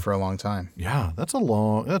went on for a long time. Yeah,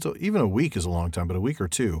 even a week is a long time, but a week or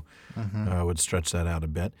two would stretch that out a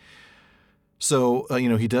bit. So,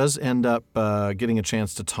 he does end up getting a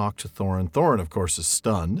chance to talk to Thorin. Thorin, of course, is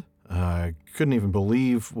stunned. Couldn't even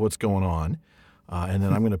believe what's going on. And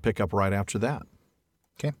then I'm going to pick up right after that.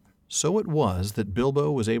 Okay. So it was that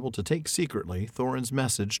Bilbo was able to take secretly Thorin's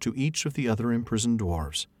message to each of the other imprisoned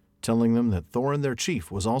dwarves, telling them that Thorin, their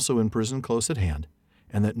chief, was also in prison close at hand,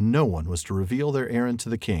 and that no one was to reveal their errand to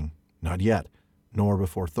the king, not yet, nor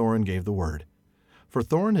before Thorin gave the word. For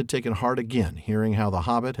Thorin had taken heart again, hearing how the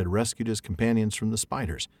Hobbit had rescued his companions from the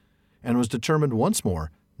spiders, and was determined once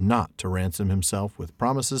more not to ransom himself with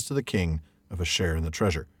promises to the king of a share in the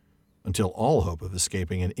treasure, until all hope of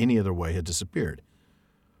escaping in any other way had disappeared.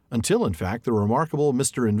 Until, in fact, the remarkable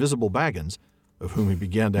Mr. Invisible Baggins, of whom he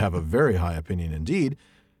began to have a very high opinion indeed,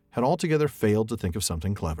 had altogether failed to think of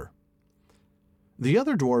something clever. The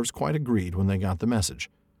other dwarves quite agreed when they got the message.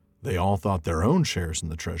 They all thought their own shares in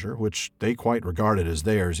the treasure, which they quite regarded as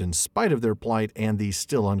theirs in spite of their plight and the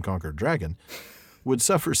still unconquered dragon, would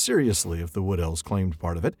suffer seriously if the Wood Elves claimed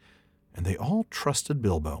part of it, and they all trusted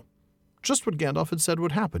Bilbo. Just what Gandalf had said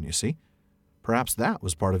would happen, you see. Perhaps that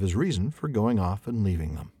was part of his reason for going off and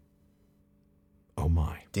leaving them. Oh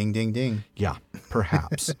my. Ding, ding, ding. Yeah,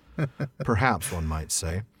 perhaps. Perhaps, one might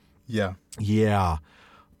say. Yeah. Yeah.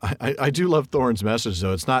 I do love Thorin's message,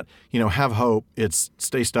 though. It's not, have hope. It's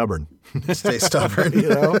stay stubborn. Stay stubborn.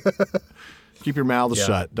 Keep your mouth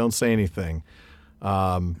shut. Don't say anything.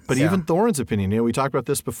 But even Thorin's opinion, we talked about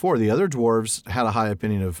this before. The other dwarves had a high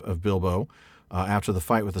opinion of Bilbo after the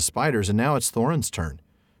fight with the spiders, and now it's Thorin's turn.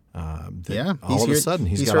 All of a sudden,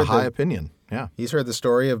 he's got a high opinion. Yeah, he's heard the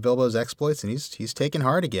story of Bilbo's exploits, and he's taken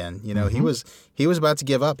heart again. He was about to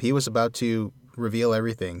give up. He was about to reveal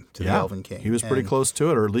everything to the Elvenking. He was pretty close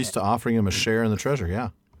to it, or at least to offering him a share in the treasure. Yeah,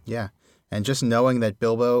 yeah, and just knowing that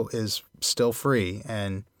Bilbo is still free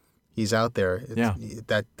and he's out there,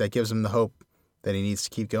 that gives him the hope that he needs to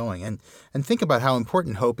keep going. And think about how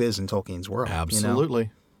important hope is in Tolkien's world. Absolutely. You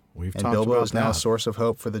know? We've and talked Bilbo about is now that. a source of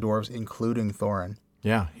hope for the dwarves, including Thorin.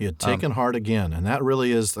 Yeah, he had taken heart again, and that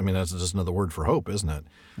really is. I mean, that's just another word for hope, isn't it?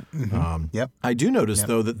 Yep. I do notice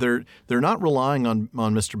though that they're not relying on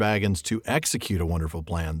Mr. Baggins to execute a wonderful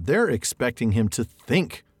plan. They're expecting him to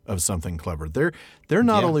think of something clever. They're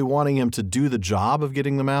not only wanting him to do the job of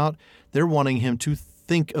getting them out. They're wanting him to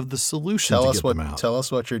think of the solution to get them out. Tell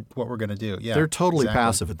us what we're going to do. Yeah, they're totally exactly.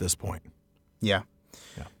 passive at this point. Yeah.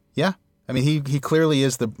 I mean, he clearly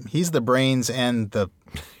is he's the brains and the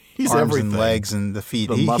He's arms everything. and legs and the feet.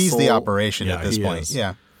 The He's the muscle. operation at this point. Is.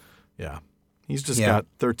 Yeah. Yeah. He's just got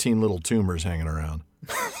 13 little tumors hanging around.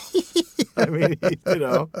 I mean,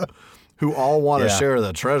 who all want to share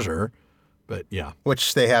the treasure, but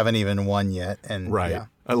Which they haven't even won yet. And right. Yeah.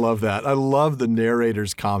 I love that. I love the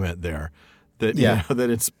narrator's comment there that, that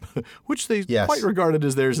it's, which they quite regarded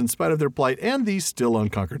as theirs in spite of their plight and the still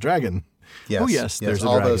unconquered dragon. Yes. Oh, yes, there's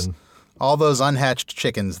all a dragon. All those unhatched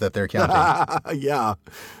chickens that they're counting. Yeah.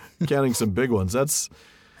 Counting some big ones. That's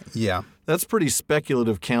pretty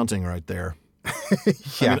speculative counting right there.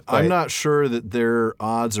 I'm not sure that their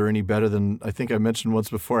odds are any better than, I think I mentioned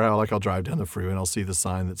once before how I'll drive down the freeway and I'll see the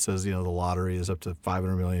sign that says, the lottery is up to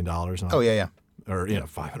 $500 million. Or,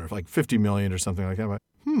 500, like 50 million or something like that. I'm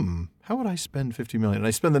like, how would I spend 50 million? And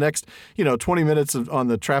I spend the next, 20 minutes on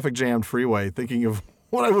the traffic jammed freeway thinking of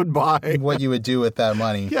what I would buy. What you would do with that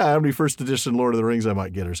money. Yeah, how many first edition Lord of the Rings I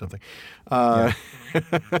might get or something. And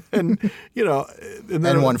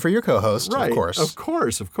then one for your co-host, right, of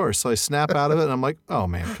course. Of course. So I snap out of it and I'm like, oh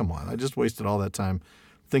man, come on. I just wasted all that time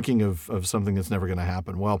thinking of something that's never going to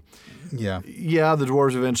happen. Well, the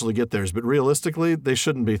dwarves eventually get theirs, but realistically, they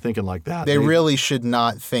shouldn't be thinking like that. They really should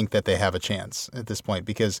not think that they have a chance at this point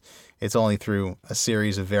because it's only through a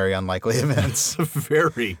series of very unlikely events.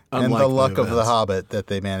 Very unlikely and the luck events. of the Hobbit that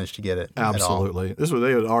they managed to get it. Absolutely.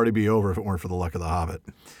 They would already be over if it weren't for the luck of the Hobbit.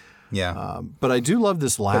 Yeah. But I do love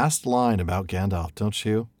this last line about Gandalf, don't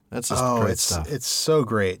you? That's just great stuff. It's so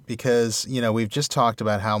great because, we've just talked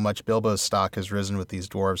about how much Bilbo's stock has risen with these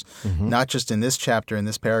dwarves, not just in this chapter, in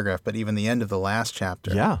this paragraph, but even the end of the last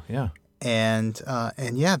chapter. Yeah. And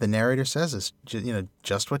the narrator says this,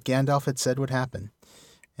 just what Gandalf had said would happen.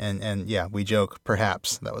 And we joke,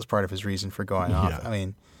 perhaps that was part of his reason for going off. I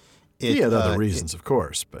mean, he had other reasons, of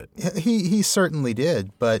course, but he certainly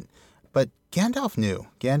did. But Gandalf knew.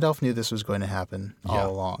 Gandalf knew this was going to happen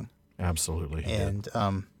all along. Absolutely.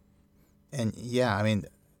 I mean,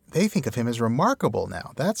 they think of him as remarkable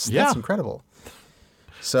now. That's incredible.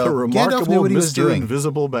 So the remarkable Gandalf knew what he was Mr. doing.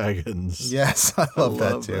 Invisible Baggins. Yes, I love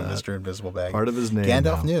that too, Mr. Invisible Baggins. Part of his name.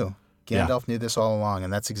 Gandalf now. knew. Gandalf knew this all along,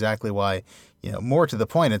 and that's exactly why, more to the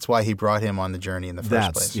point, it's why he brought him on the journey in the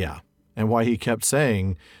first place. Yeah, and why he kept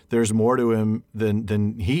saying there's more to him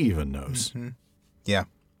than he even knows. Mm-hmm. Yeah.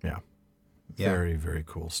 Very, very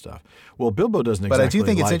cool stuff. Well, Bilbo doesn't exactly But I do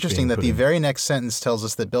think it's like interesting that the very next sentence tells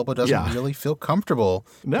us that Bilbo doesn't really feel comfortable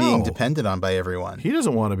being depended on by everyone. He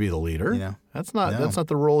doesn't want to be the leader. That's not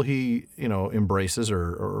the role he, embraces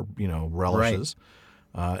or relishes.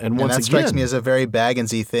 Right. And once that again, strikes me as a very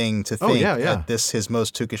Bagginsy thing to think at this his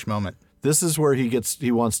most Tookish moment. This is where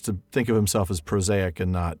he wants to think of himself as prosaic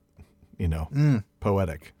and not,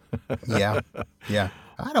 poetic. Yeah.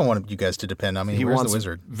 I don't want you guys to depend on me. He Where's wants the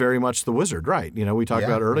wizard? Very much the wizard, right? We talked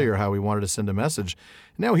about earlier how he wanted to send a message.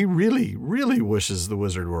 Now he really, really wishes the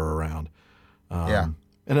wizard were around. And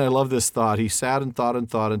I love this thought. He sat and thought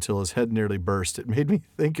until his head nearly burst. It made me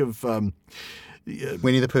think of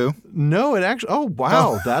Winnie the Pooh? No, it actually. Oh,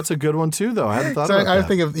 wow, that's a good one too, though. I hadn't thought about that. I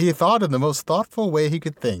think he thought in the most thoughtful way he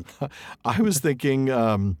could think. I was thinking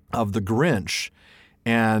of the Grinch,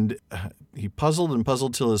 and he puzzled and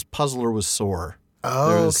puzzled till his puzzler was sore. Oh,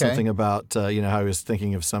 there was something about how he was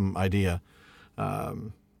thinking of some idea,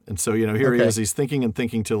 and so here he is. He's thinking and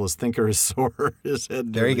thinking till his thinker is sore. His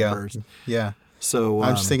head there you go. burst. Yeah. So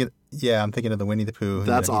I'm just thinking. Yeah, I'm thinking of the Winnie the Pooh.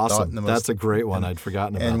 That's awesome. That's a great one. I'd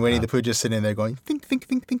forgotten about. And Winnie that. the Pooh just sitting there going, think.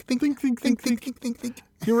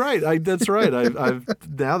 You're right. That's right. I've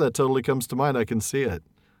now that totally comes to mind. I can see it.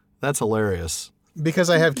 That's hilarious.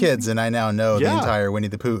 Because I have kids and I now know the entire Winnie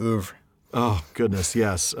the Pooh oeuvre. Oh goodness,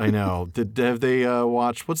 yes, I know. Have they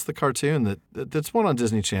watched? What's the cartoon that's one on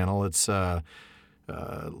Disney Channel? It's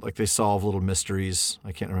like they solve little mysteries.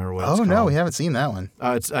 I can't remember what it's called. Oh no, we haven't seen that one.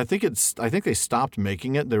 I think they stopped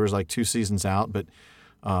making it. There was like 2 seasons out, but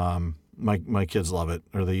my kids love it,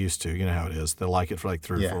 or they used to. You know how it is. They like it for like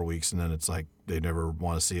 3 or 4 weeks, and then it's like they never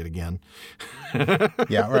want to see it again.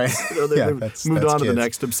 Yeah, right. They've moved on to the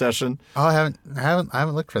next obsession. Oh, I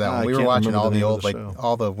haven't looked for that one. We were watching all the old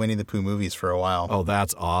all the Winnie the Pooh movies for a while. Oh,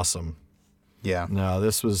 that's awesome. Yeah. No,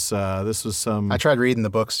 this was some. I tried reading the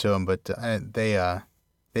books to them, but they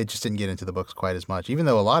just didn't get into the books quite as much, even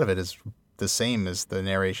though a lot of it is the same as the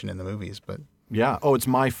narration in the movies. But Yeah. Oh, it's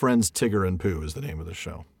My Friends Tigger and Pooh is the name of the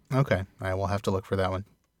show. okay, I will have to look for that one.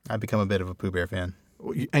 I've become a bit of a Pooh Bear fan.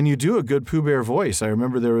 And you do a good Pooh Bear voice. I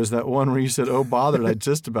remember there was that one where you said, "Oh, bothered," I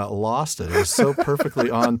just about lost it. It was so perfectly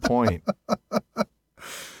on point.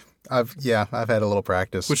 I've had a little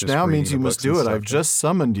practice. Which just now reading means the you must books and do it. stuff. I've just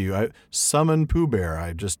summoned you. I summoned Pooh Bear.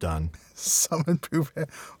 I've just done. Summon Pooh Bear.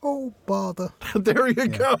 Oh, bother. There you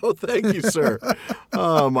go. Thank you, sir.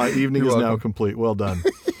 Oh, my evening You're is now welcome. complete. Well done.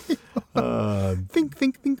 Think.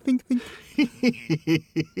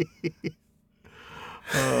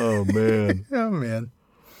 Oh, man. Oh, man.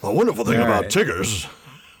 The wonderful thing All about right. Tiggers.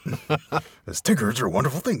 As Tiggers are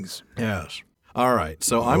wonderful things. Yes. All right.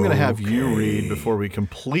 So I'm going to have you read before we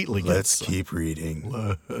completely get. Let's keep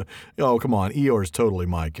reading. Oh, come on. Eeyore's totally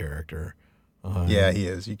my character. Yeah, he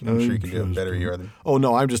is. I'm sure you can do it better, Eeyore, than... Oh,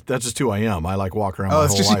 no. That's just who I am. I like walk around my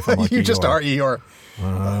it's whole just life. I'm like you just Eeyore. are Eeyore.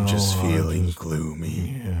 I'm just feeling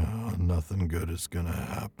gloomy. Yeah, nothing good is going to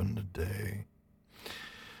happen today.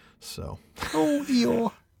 So. Oh,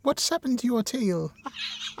 Eeyore, what's happened to your tail?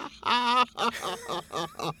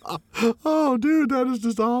 Oh, dude, that is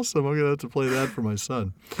just awesome. I'm going to have to play that for my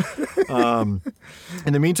son.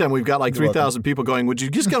 In the meantime, we've got like 3,000 people going, would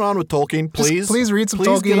you just get on with Tolkien, please? Please read some Please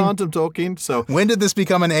Tolkien. get on to Tolkien. So, When did this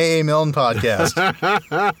become an A.A. Milne podcast? All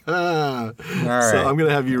right. so I'm going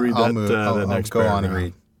to have you read that, I'll that next go on and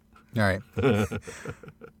paragraph. read. All right.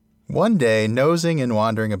 One day, nosing and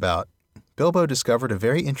wandering about, Bilbo discovered a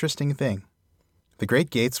very interesting thing. The great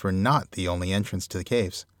gates were not the only entrance to the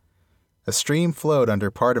caves. A stream flowed under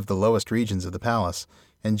part of the lowest regions of the palace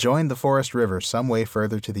and joined the forest river some way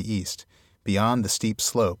further to the east, beyond the steep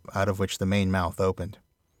slope out of which the main mouth opened.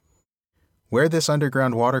 Where this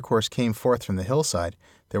underground watercourse came forth from the hillside,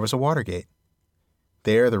 there was a water gate.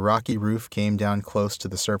 There the rocky roof came down close to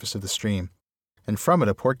the surface of the stream, and from it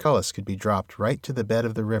a portcullis could be dropped right to the bed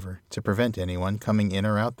of the river to prevent anyone coming in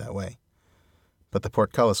or out that way. But the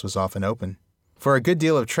portcullis was often open, for a good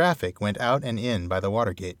deal of traffic went out and in by the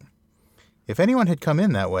water gate. If anyone had come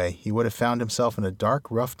in that way, he would have found himself in a dark,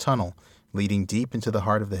 rough tunnel leading deep into the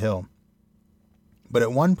heart of the hill. But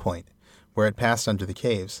at one point, where it passed under the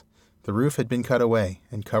caves, the roof had been cut away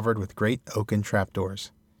and covered with great oaken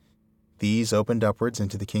trapdoors. These opened upwards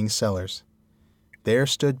into the king's cellars. There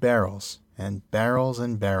stood barrels, and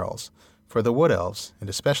barrels, for the wood elves, and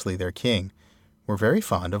especially their king, were very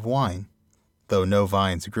fond of wine, though no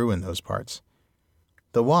vines grew in those parts.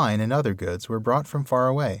 The wine and other goods were brought from far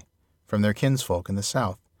away, from their kinsfolk in the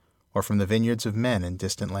south, or from the vineyards of men in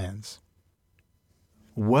distant lands.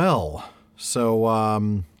 Well,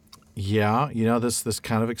 so, yeah, this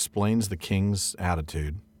kind of explains the king's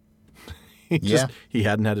attitude. He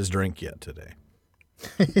hadn't had his drink yet today.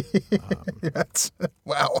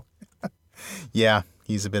 Wow. Yeah,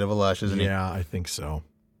 he's a bit of a lush, isn't he? Yeah, I think so.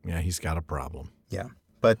 Yeah, he's got a problem. Yeah.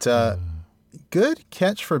 But good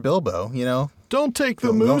catch for Bilbo, Don't take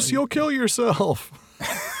the moose, you'll kill yourself.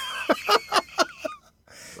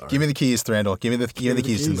 Give me the keys, Thranduil. Give me the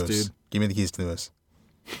keys to the moose. dude. Give me the keys to the moose.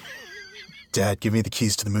 Dad, give me the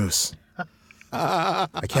keys to the moose. I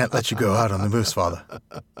can't let you go out on the moose, Father.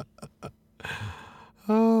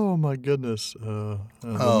 Oh, my goodness. The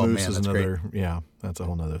Oh, moose man, is that's another, yeah, that's a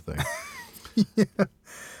whole nother thing.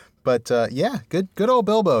 But yeah, good old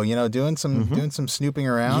Bilbo, doing some snooping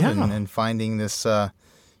around and finding this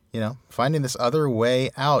other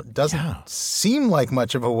way out. Doesn't seem like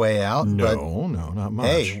much of a way out. No, not much.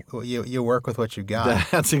 Hey, you work with what you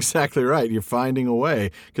got. That's exactly right. You're finding a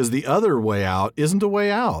way because the other way out isn't a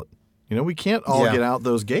way out. We can't all get out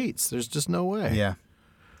those gates. There's just no way. Yeah.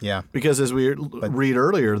 Yeah. Because as we read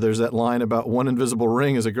earlier, there's that line about one invisible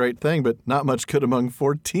ring is a great thing, but not much good among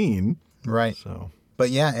 14. Right. So. But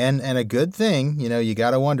yeah, and a good thing, you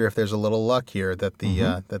got to wonder if there's a little luck here that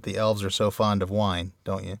the elves are so fond of wine,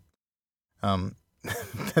 don't you?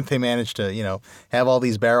 That they managed to, have all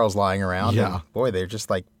these barrels lying around. Yeah. And boy, they just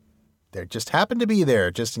happen to be there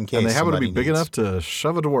just in case. And they happen to be somebody big enough to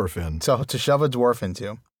shove a dwarf in. So to shove a dwarf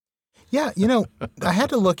into. Yeah, I had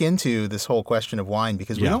to look into this whole question of wine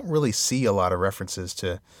because we don't really see a lot of references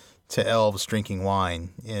to elves drinking wine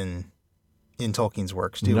in Tolkien's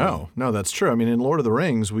works, do we? No, that's true. I mean, in Lord of the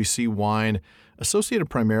Rings, we see wine associated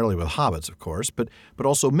primarily with hobbits, of course, but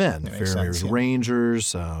also men. Faramir's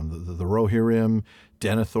rangers, the Rohirrim,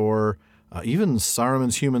 Denethor, even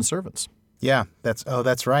Saruman's human servants. Yeah,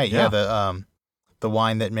 that's right. Yeah, the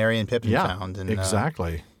wine that Merry and Pippin found. And,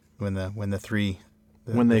 exactly. When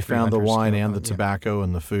they found the wine and the tobacco. tobacco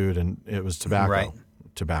and the food, and it was tobacco. Right.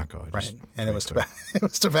 tobacco. Right, and it was tobacco. It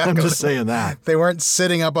was tobacco. I'm just saying that. They weren't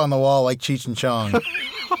sitting up on the wall like Cheech and Chong.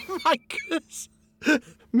 Oh my goodness.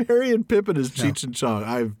 Merry and Pippin is Cheech and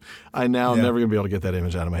Chong. I'm never going to be able to get that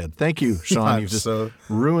image out of my head. Thank you, Sean. You've just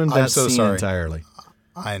ruined that scene entirely.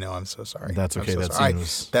 I know. I'm so sorry. That's okay. So that sorry. scene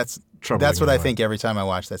was That's what I think every time I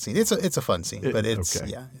watch that scene. It's a fun scene, but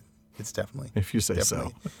it's definitely, if you say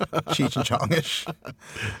so, Cheech and Chongish.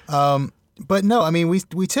 But no, I mean,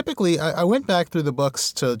 we typically. I went back through the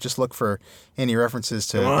books to just look for any references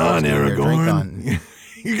to. Come on, Aragorn.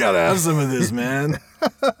 You got to have some of this, man.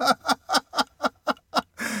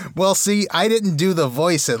 Well, see, I didn't do the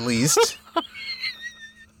voice, at least.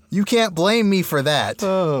 You can't blame me for that.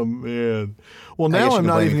 Oh, man. Well, now I'm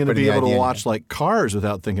not even going to be able to watch like Cars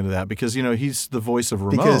without thinking of that because, he's the voice of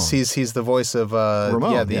Ramon. Because he's the voice of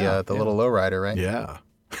Ramon, the little lowrider, right? Yeah.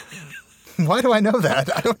 Why do I know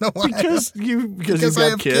that? I don't know why. Because you've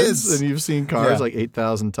got kids and you've seen Cars like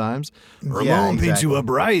 8,000 times. Ramon paints you up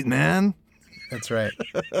right, man. That's right.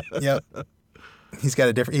 Yep. He's got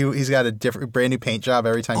a different brand new paint job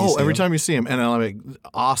every time you see him. Every time you see him. And I make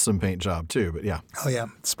awesome paint job too, but yeah. Oh yeah,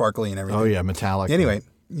 sparkly and everything. Oh yeah, metallic. Anyway,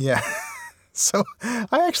 yeah. So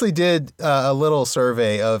I actually did a little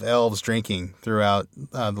survey of elves drinking throughout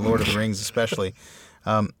the Lord of the Rings especially.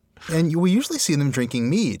 And we usually see them drinking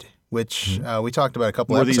mead, which we talked about a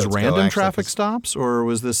couple episodes ago. Were these random traffic stops or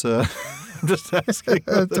was this I'm just asking.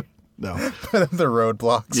 No. The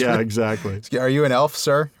roadblocks. Yeah, exactly. Are you an elf,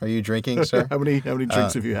 sir? Are you drinking, sir? How many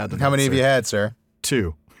drinks have you had tonight, How many have you had, sir?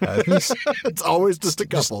 2. It's always just a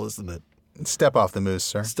couple, isn't it? Step off the moose,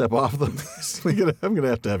 sir. Step off the moose. I'm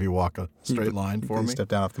going to have you walk a straight line for me. Step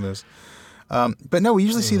down off the moose. But no, we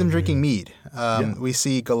usually see them drinking mead. We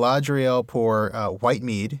see Galadriel pour white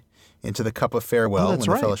mead into the cup of farewell when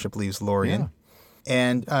the Fellowship leaves Lorien. Yeah.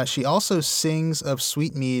 And she also sings of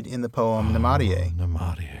sweet mead in the poem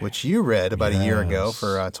Nemadie, which you read about a year ago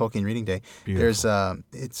for Tolkien Reading Day. Beautiful.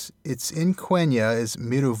 There's it's in Quenya is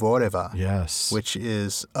Miruvoreva, which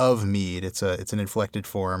is of mead. It's an inflected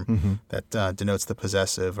form that denotes the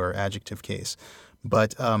possessive or adjective case.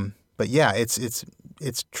 But yeah, it's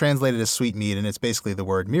translated as sweet mead, and it's basically the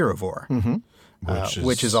word Miruvor,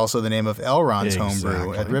 which is also the name of Elrond's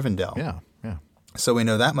homebrew at Rivendell. Yeah. So we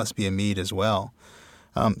know that must be a mead as well.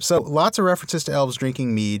 So lots of references to elves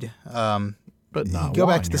drinking mead. But not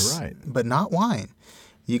wine, you're right. But not wine.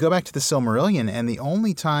 You go back to the Silmarillion, and the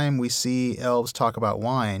only time we see elves talk about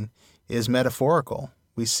wine is metaphorical.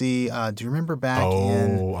 We see, do you remember back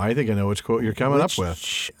in... Oh, I think I know which quote you're coming up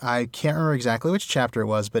with. I can't remember exactly which chapter it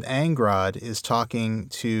was, but Angrod is talking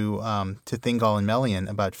to Thingol and Melian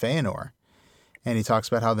about Feanor. And he talks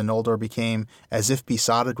about how the Noldor became as if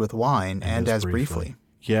besotted with wine and as briefly.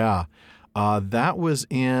 Yeah. That was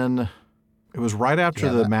it was right after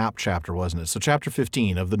the map chapter, wasn't it? So chapter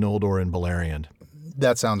 15 of the Noldor in Beleriand.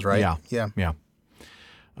 That sounds right. Yeah.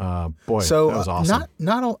 Boy, so, that was awesome.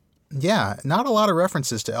 Not a lot of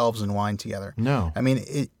references to elves and wine together. No. I mean,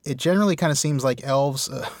 it generally kind of seems like elves,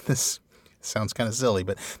 this sounds kind of silly,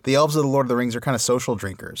 but the elves of the Lord of the Rings are kind of social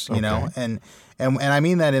drinkers, you know? And I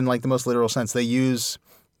mean that in like the most literal sense. They use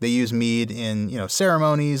mead in,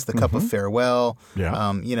 ceremonies, the cup of farewell,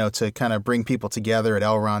 to kind of bring people together at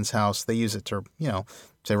Elrond's house. They use it to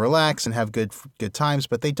relax and have good times,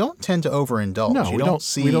 but they don't tend to overindulge. No, we don't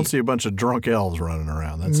see a bunch of drunk elves running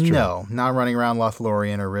around. That's true. No, not running around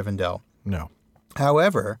Lothlorien or Rivendell. No.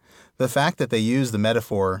 However, the fact that they use the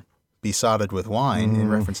metaphor besotted with wine in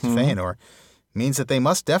reference to Feanor means that they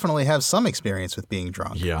must definitely have some experience with being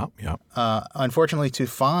drunk. Yeah. Unfortunately, to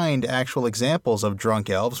find actual examples of drunk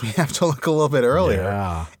elves, we have to look a little bit earlier.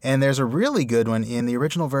 Yeah. And there's a really good one in the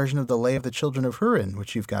original version of the Lay of the Children of Húrin,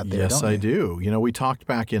 which you've got there, Yes, don't you? I do. We talked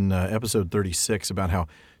back in episode 36 about how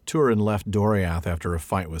Turin left Doriath after a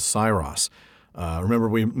fight with Cyros. Remember,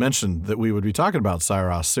 we mentioned that we would be talking about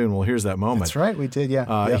Cyros soon. Well, here's that moment. That's right, we did,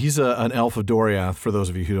 yeah. He's an elf of Doriath, for those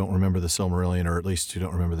of you who don't remember the Silmarillion, or at least who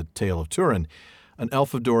don't remember the tale of Turin. An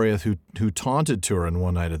elf of Doriath who taunted Turin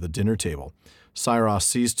one night at the dinner table. Cyros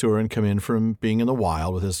sees Turin come in from being in the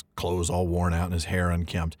wild with his clothes all worn out and his hair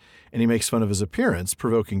unkempt, and he makes fun of his appearance,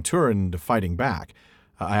 provoking Turin into fighting back.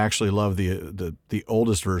 I actually love the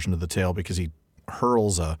oldest version of the tale because he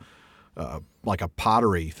hurls like a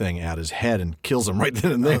pottery thing at his head and kills him right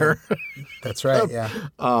then and there. That's right, yeah.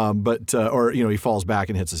 He falls back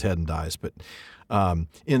and hits his head and dies. But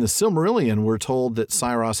in the Silmarillion, we're told that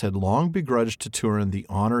Cyros had long begrudged to Turin the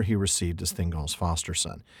honor he received as Thingol's foster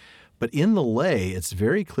son. But in the lay, it's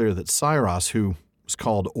very clear that Cyros, who was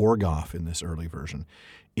called Orgoth in this early version,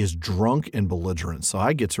 is drunk and belligerent. So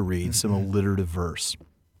I get to read some alliterative verse.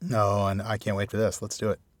 No, and I can't wait for this. Let's do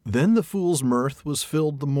it. Then the fool's mirth was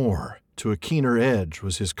filled the more, to a keener edge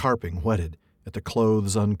was his carping whetted, at the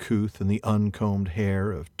clothes uncouth and the uncombed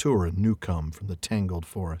hair of Turin new come from the tangled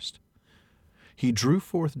forest. He drew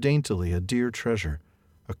forth daintily a dear treasure,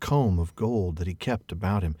 a comb of gold that he kept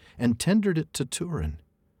about him, and tendered it to Turin.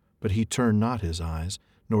 But he turned not his eyes,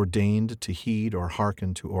 nor deigned to heed or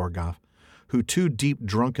hearken to Orgoff, who too deep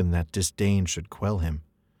drunken that disdain should quell him.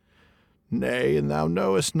 Nay, and thou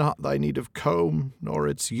knowest not thy need of comb, nor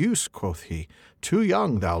its use, quoth he. Too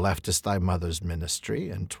young thou leftest thy mother's ministry,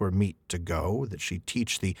 and 'twere meet to go, that she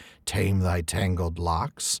teach thee tame thy tangled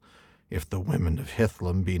locks, if the women of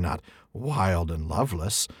Hithlum be not wild and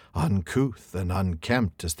loveless, uncouth and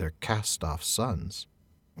unkempt as their cast-off sons.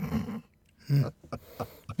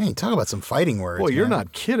 Hey, talk about some fighting words. Boy, you're man.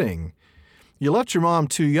 not kidding. You left your mom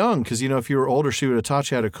too young, because, if you were older, she would have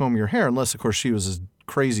taught you how to comb your hair, unless, of course, she was as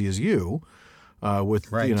crazy as you,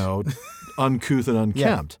 with, Right. uncouth and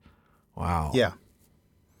unkempt. Wow. Yeah.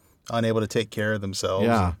 Unable to take care of themselves.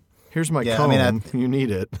 Yeah. Here's my Yeah, I comb. mean, You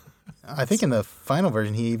need it. I think in the final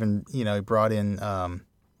version, he even, he brought in,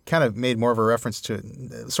 kind of made more of a reference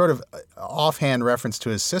to, sort of offhand reference to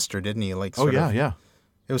his sister, didn't he? Like, Yeah.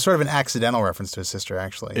 It was sort of an accidental reference to his sister,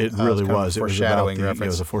 actually. It really was. It was a foreshadowing It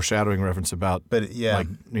reference. was a foreshadowing reference about, But yeah,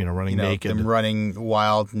 running naked. them running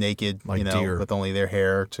wild, naked, Like deer. with only their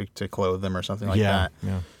hair to clothe them or something like yeah, that.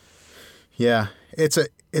 yeah. Yeah, it's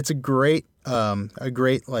a great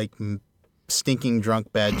like stinking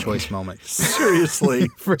drunk bad choice moment Seriously.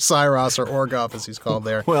 for Cyros or Orgoff as he's called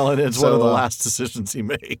there. Well, and it's one of the last decisions he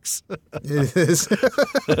makes. It is.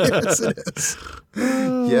 Yes, it is.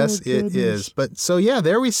 Yes, it is. But so yeah,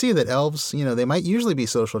 there we see that elves, they might usually be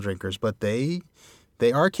social drinkers, but they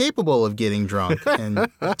are capable of getting drunk and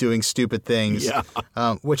doing stupid things. Yeah.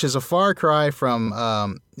 Which is a far cry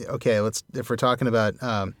from if we're talking about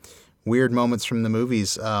weird moments from the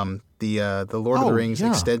movies, the Lord of the Rings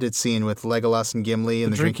extended scene with Legolas and Gimli in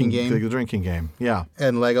the drinking game. The drinking game, yeah.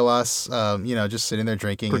 And Legolas, just sitting there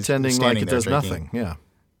drinking. Pretending like it does nothing, yeah.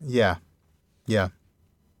 Yeah. Yeah.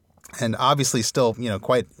 And obviously still,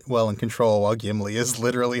 quite well in control while Gimli is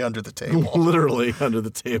literally under the table. Literally under the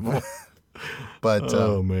table. But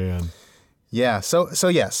oh, man. yeah, so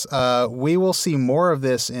yes, we will see more of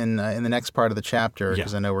this in the next part of the chapter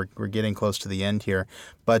because I know we're getting close to the end here.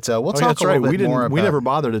 But we'll talk that's a little right. bit more about. We never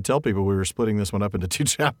bothered to tell people we were splitting this one up into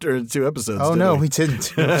two episodes. Oh no, we didn't.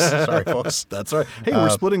 Sorry, folks. That's right. Hey, we're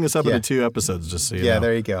splitting this up into 2 episodes, just so you know. Yeah,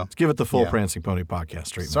 there you go. Let's give it the full Prancing Pony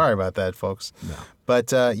podcast treatment. Sorry about that, folks. No.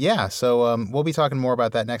 But so we'll be talking more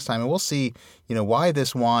about that next time, and we'll see, why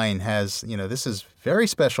this wine has, this is very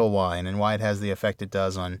special wine, and why it has the effect it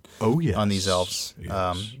does on these elves.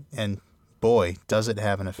 Yes. And boy, does it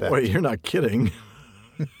have an effect. Boy, you're not kidding.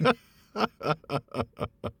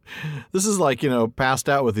 This is like, passed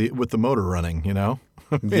out with the motor running, Yeah.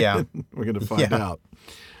 We're going to find out.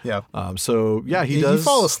 Yeah. So, yeah, he does. You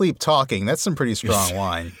fall asleep talking. That's some pretty strong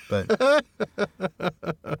wine. But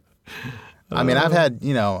I mean, I've had,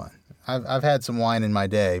 I've had some wine in my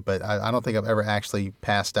day, but I don't think I've ever actually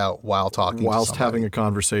passed out while talking Whilst to having a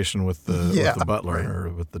conversation with the butler or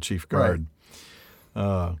with the chief guard. Right.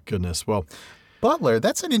 Oh, goodness. Well, butler,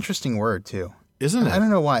 that's an interesting word too. Isn't it? I don't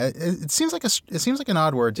know why. It seems like an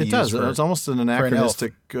odd word to use. It does. It's almost an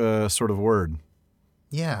anachronistic sort of word.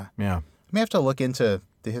 Yeah. Yeah. I may have to look into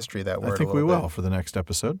the history of that word. I think we will for the next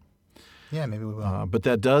episode. Yeah, maybe we will. But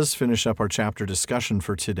that does finish up our chapter discussion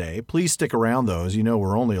for today. Please stick around, though. As you know,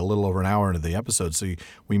 we're only a little over an hour into the episode, so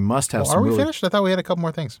we must have some. Are we finished? I thought we had a couple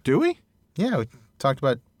more things. Do we? Yeah, we talked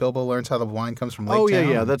about Bilbo learns how the wine comes from Lake Town.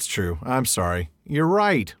 Yeah, that's true. I'm sorry. You're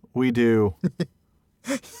right. We do.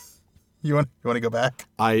 You want to go back?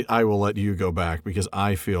 I will let you go back because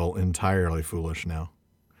I feel entirely foolish now.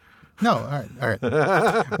 No, all right.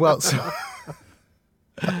 Well,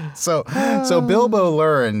 so Bilbo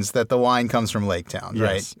learns that the wine comes from Lake Town,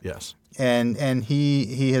 right? Yes. And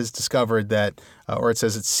he has discovered that, or it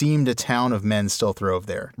says it seemed a town of men still throve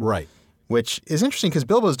there. Right. Which is interesting because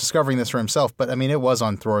Bilbo's discovering this for himself, but I mean, it was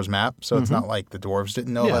on Thror's map, so it's not like the dwarves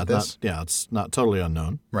didn't know about this. It's not totally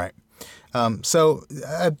unknown. Right.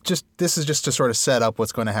 This is just to sort of set up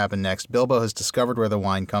what's going to happen next. Bilbo has discovered where the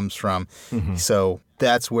wine comes from, so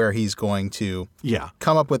that's where he's going to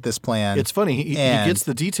come up with this plan. It's funny. He gets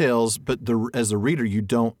the details, but as a reader, you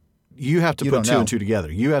have to put two and two together.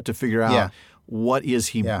 You have to figure out what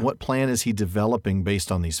plan is he developing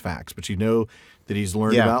based on these facts. But you know that he's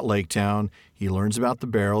learned about Lake Town. He learns about the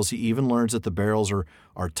barrels. He even learns that the barrels are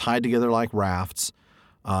tied together like rafts.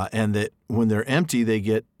 and that when they're empty, they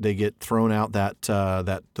get thrown out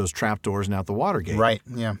those trapdoors and out the water gate. Right.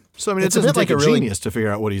 Yeah. So I mean, it doesn't take a genius to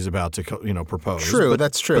figure out what he's about to propose. True,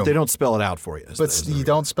 that's true. But they don't spell it out for you. But you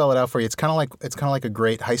don't spell it out for you. It's kind of like a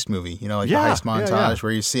great heist movie. You know, like the heist montage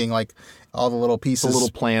where you're seeing like all the little pieces, the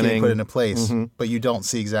little planning getting put into place, but you don't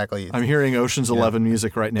see exactly. I'm hearing Ocean's 11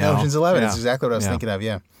 music right now. Ocean's 11 is exactly what I was thinking of.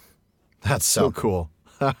 Yeah. That's so cool.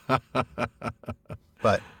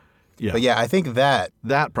 But yeah, I think that's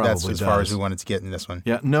as far as we wanted to get in this one.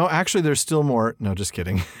 Yeah, no, actually, there's still more. No, just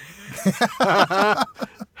kidding.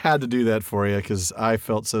 Had to do that for you because I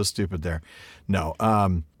felt so stupid there. No,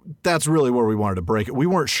 that's really where we wanted to break it. We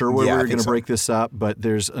weren't sure where we were going to break this up, but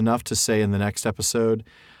there's enough to say in the next episode.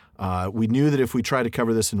 We knew that if we tried to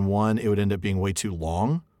cover this in one, it would end up being way too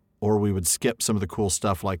long, or we would skip some of the cool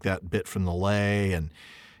stuff like that bit from the lay. And,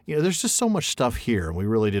 there's just so much stuff here, and we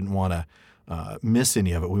really didn't want to miss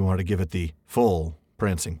any of it. We wanted to give it the full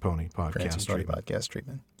Prancing Pony podcast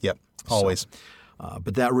treatment. Yep, always.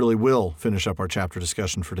 But that really will finish up our chapter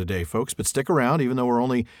discussion for today, folks. But stick around, even though we're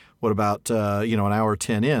only, about an hour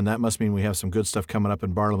 10 in. That must mean we have some good stuff coming up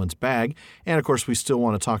in Barliman's bag. And, of course, we still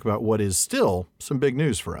want to talk about what is still some big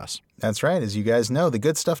news for us. That's right. As you guys know, the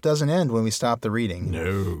good stuff doesn't end when we stop the reading.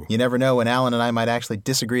 No. You never know when Alan and I might actually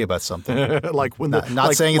disagree about something. Like when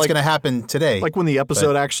not saying it's going to happen today. Like when the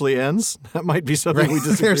episode actually ends. That might be something we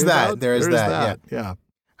disagree about. There's that. Yeah.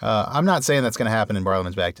 I'm not saying that's going to happen in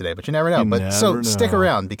Barliman's bag today, but you never know. Stick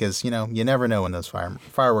around because, you never know when those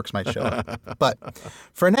fireworks might show up. But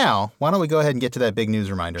for now, why don't we go ahead and get to that big news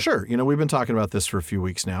reminder? Sure. We've been talking about this for a few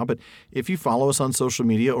weeks now, but if you follow us on social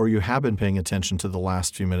media or you have been paying attention to the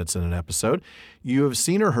last few minutes in an episode, you have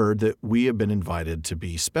seen or heard that we have been invited to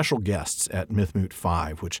be special guests at Mythmoot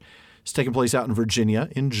 5, which is taking place out in Virginia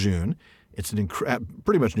in June. It's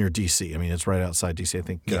pretty much near D.C. I mean, it's right outside D.C. I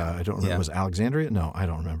think. I don't remember. Was Alexandria? No, I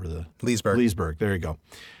don't remember. Leesburg. There you go.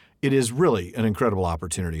 It is really an incredible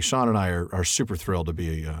opportunity. Sean and I are super thrilled to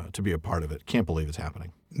be a part of it. Can't believe it's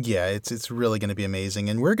happening. Yeah, it's really going to be amazing.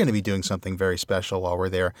 And we're going to be doing something very special while we're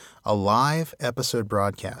there, a live episode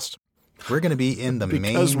broadcast. We're going to be in the main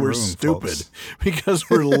room, because we're stupid. Folks. Because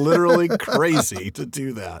we're literally crazy to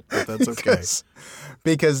do that. But that's okay.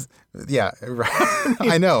 Because yeah, right.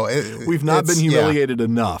 I know. We've not been humiliated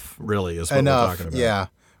enough, really, is what we're talking about. Yeah,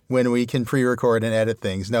 when we can pre-record and edit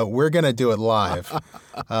things. No, we're going to do it live.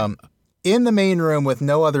 In the main room with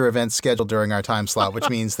no other events scheduled during our time slot,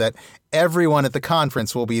 which means that everyone at the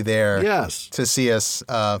conference will be there to see us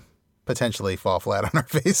potentially fall flat on our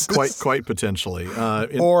faces. Quite potentially.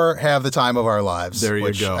 Or have the time of our lives. There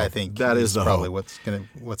you go. I think that is probably hope.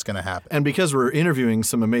 what's going to happen. And because we're interviewing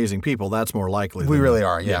some amazing people, that's more likely. We really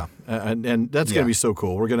are, yeah. And that's going to be so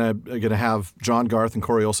cool. We're going to have John Garth and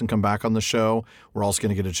Corey Olson come back on the show. We're also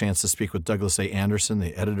going to get a chance to speak with Douglas A. Anderson,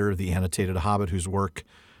 the editor of the Annotated Hobbit, whose work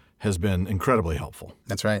has been incredibly helpful.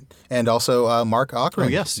 That's right. And also Mark Ockren,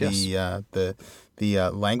 yes. The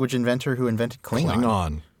language inventor who invented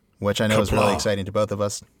Klingon. Which I know is really exciting to both of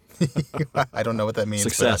us. I don't know what that means.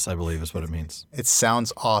 Success, I believe, is what it means. It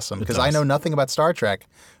sounds awesome because I know nothing about Star Trek,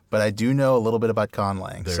 but I do know a little bit about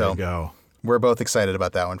conlang. There you go. We're both excited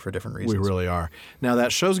about that one for different reasons. We really are. Now,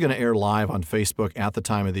 that show's going to air live on Facebook at the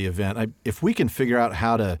time of the event. If we can figure out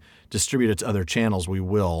how to distribute it to other channels, we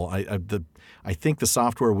will. I think the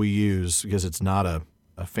software we use, because it's not a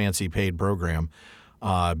fancy paid program,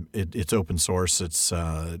 it's open source.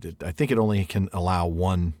 I think it only can allow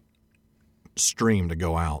one stream to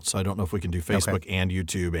go out. So I don't know if we can do Facebook and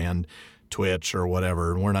YouTube and Twitch or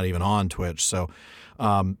whatever. And we're not even on Twitch. So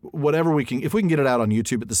whatever we can, if we can get it out on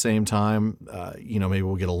YouTube at the same time, maybe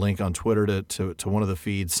we'll get a link on Twitter to one of the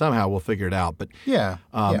feeds. Somehow we'll figure it out. But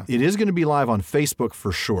it is going to be live on Facebook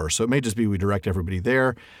for sure. So it may just be we direct everybody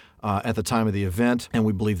there at the time of the event. And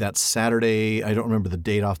we believe that's Saturday. I don't remember the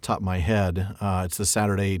date off the top of my head. It's the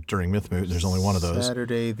Saturday during Mythmoot. There's only one of those.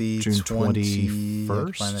 Saturday the June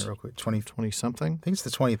 21st. Find that real quick. 20 something? I think it's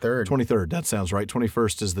the 23rd. 23rd. That sounds right.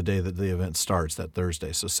 21st is the day that the event starts, that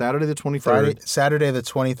Thursday. So Saturday the 23rd. Saturday the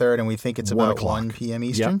 23rd, and we think it's about 1 p.m.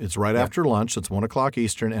 Eastern. Yep, it's right after lunch. It's 1 o'clock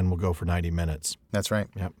Eastern, and we'll go for 90 minutes. That's right.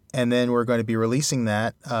 Yep. And then we're going to be releasing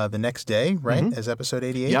that the next day, right, as episode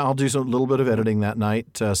 88? Yeah, I'll do a little bit of editing that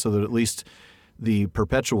night so that at least the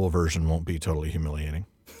perpetual version won't be totally humiliating.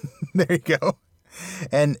 There you go.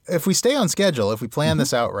 And if we stay on schedule, if we plan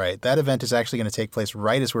this out right, that event is actually going to take place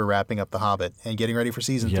right as we're wrapping up The Hobbit and getting ready for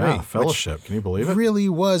season 3. Yeah, Fellowship. Can you believe it? Really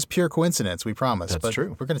was pure coincidence, we promise. That's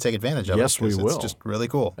true. We're going to take advantage of it. Yes, we will. It's just really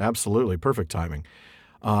cool. Absolutely. Perfect timing.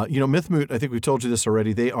 Mythmoot, I think we've told you this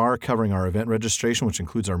already, they are covering our event registration, which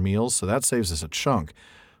includes our meals, so that saves us a chunk.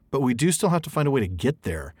 But we do still have to find a way to get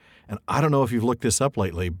there. And I don't know if you've looked this up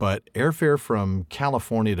lately, but airfare from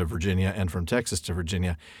California to Virginia and from Texas to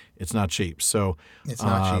Virginia, it's not cheap. So It's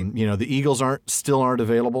not cheap. The Eagles still aren't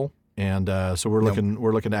available. And so we're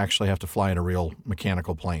looking to actually have to fly in a real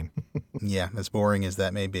mechanical plane. Yeah, as boring as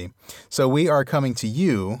that may be. So we are coming to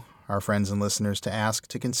you, our friends and listeners, to ask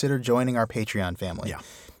to consider joining our Patreon family. Yeah.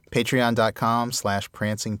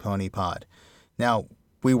 Patreon.com/prancingponypod. Now,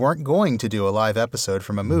 we weren't going to do a live episode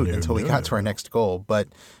from a moot until we got to our next goal, but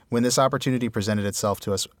when this opportunity presented itself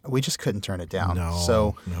to us, we just couldn't turn it down.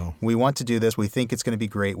 So we want to do this. We think it's going to be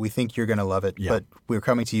great. We think you're going to love it, but we're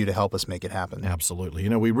coming to you to help us make it happen. Absolutely.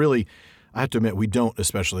 I have to admit, we don't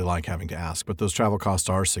especially like having to ask, but those travel costs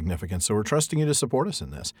are significant, so we're trusting you to support us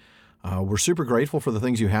in this. We're super grateful for the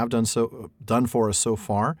things you have done for us so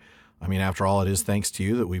far. I mean, after all, it is thanks to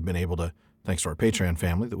you that we've been able to, thanks to our Patreon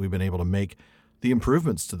family, that we've been able to make the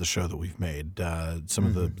improvements to the show that we've made, some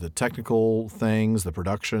of the technical things, the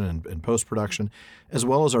production and post-production, as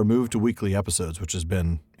well as our move to weekly episodes, which has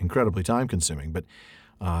been incredibly time-consuming. But,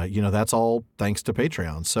 that's all thanks to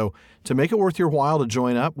Patreon. So to make it worth your while to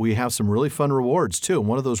join up, we have some really fun rewards, too. And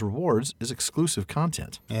one of those rewards is exclusive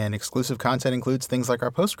content. And exclusive content includes things like our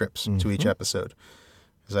postscripts to each episode.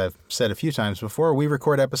 As I've said a few times before, we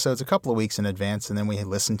record episodes a couple of weeks in advance, and then we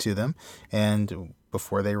listen to them. And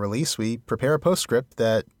before they release, we prepare a postscript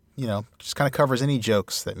that, just kind of covers any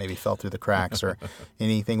jokes that maybe fell through the cracks or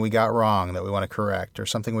anything we got wrong that we want to correct or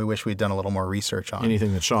something we wish we'd done a little more research on.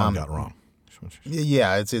 Anything that Sean got wrong.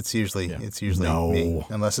 Yeah, it's usually me,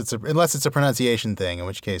 unless it's a pronunciation thing, in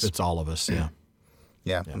which case it's all of us.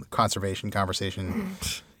 Yeah. Conservation conversation.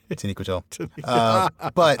 It's an equal.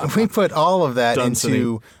 But we put all of that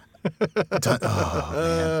into.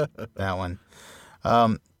 That one.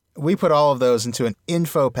 We put all of those into an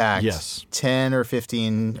info-packed 10 or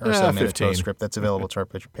 15 or so minute postscript that's available to our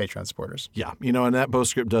Patreon supporters. Yeah, and that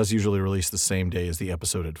postscript does usually release the same day as the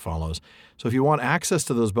episode it follows. So if you want access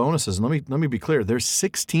to those bonuses, and let me be clear, there's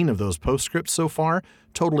 16 of those postscripts so far,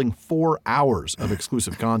 totaling 4 hours of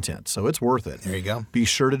exclusive content. So it's worth it. There you go. Be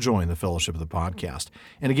sure to join the Fellowship of the Podcast.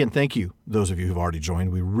 And again, thank you, those of you who've already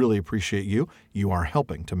joined. We really appreciate you. You are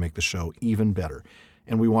helping to make the show even better.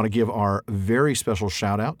 And we want to give our very special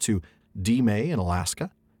shout out to D. May in Alaska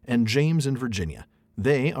and James in Virginia.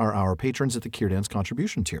 They are our patrons at the Kier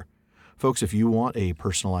contribution tier. Folks, if you want a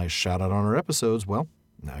personalized shout out on our episodes, well,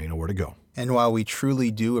 now you know where to go. And while we truly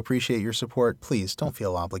do appreciate your support, please don't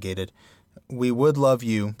feel obligated. We would love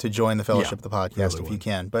you to join the Fellowship of the Podcast if you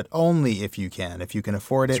can, but only if you can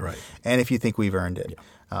afford it, and if you think we've earned it.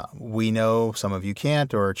 Yeah. We know some of you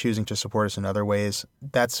can't or are choosing to support us in other ways.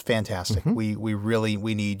 That's fantastic. We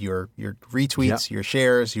need your retweets, your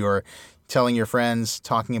shares, your telling your friends,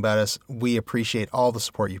 talking about us. We appreciate all the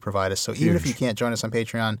support you provide us. So even if you can't join us on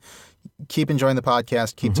Patreon, keep enjoying the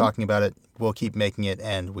podcast, keep talking about it. We'll keep making it,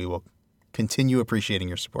 and we will continue appreciating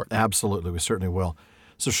your support. Absolutely. We certainly will.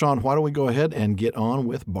 So, Sean, why don't we go ahead and get on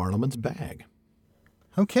with Bartleman's Bag?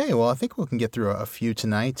 Okay, well, I think we can get through a few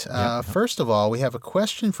tonight. First of all, we have a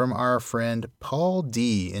question from our friend Paul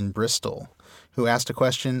D. in Bristol, who asked a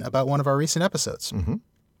question about one of our recent episodes.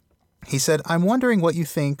 He said, I'm wondering what you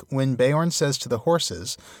think when Beorn says to the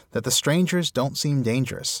horses that the strangers don't seem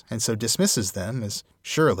dangerous, and so dismisses them, as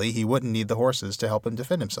surely he wouldn't need the horses to help him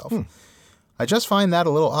defend himself. I just find that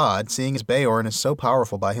a little odd, seeing as Beorn is so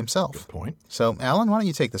powerful by himself. Good point. So, Alan, why don't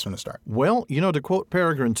you take this one to start? Well, to quote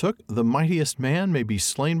Peregrine Took, the mightiest man may be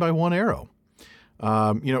slain by one arrow.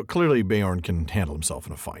 Clearly Beorn can handle himself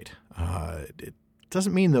in a fight. It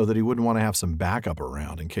doesn't mean, though, that he wouldn't want to have some backup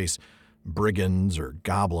around in case brigands or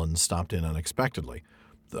goblins stopped in unexpectedly.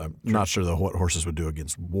 I'm not sure, though, what horses would do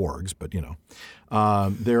against wargs, but,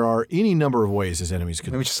 there are any number of ways his enemies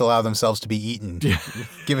could... Maybe just allow themselves to be eaten,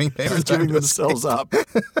 giving themselves up.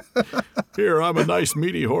 Here, I'm a nice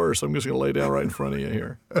meaty horse. I'm just going to lay down right in front of you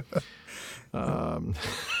here.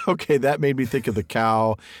 Okay, that made me think of the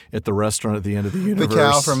cow at the restaurant at the end of the universe. The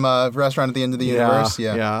cow from Restaurant at the End of the Universe?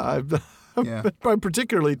 Yeah. I'm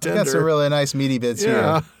particularly tender. That's some really nice meaty bits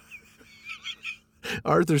here.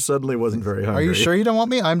 Arthur suddenly wasn't very hungry. Are you sure you don't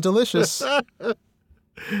want me? I'm delicious.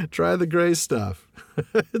 Try the gray stuff.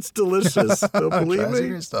 It's delicious. Don't believe me? Try the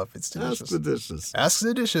gray stuff. It's delicious. Ask the dishes. Ask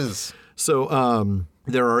the dishes. So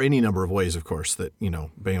there are any number of ways, of course, that,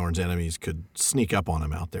 Beorn's enemies could sneak up on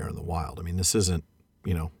him out there in the wild. I mean, this isn't,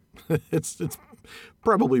 it's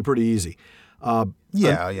probably pretty easy. Sure.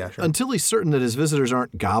 Until he's certain that his visitors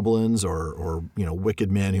aren't goblins or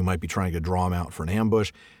wicked men who might be trying to draw him out for an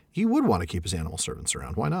ambush, he would want to keep his animal servants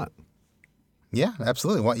around. Why not? Yeah,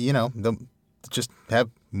 absolutely. just have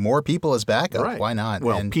more people as backup. Right. Why not?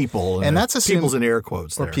 Well, people. And that's people's in air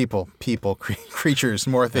quotes or there. people, creatures,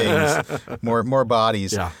 more things, more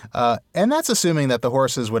bodies. Yeah. And that's assuming that the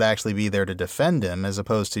horses would actually be there to defend him as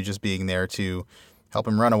opposed to just being there to help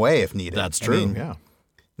him run away if needed. That's true, yeah.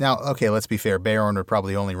 Now, okay, let's be fair. Beorn would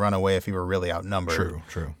probably only run away if he were really outnumbered.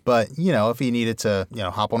 True. But, if he needed to,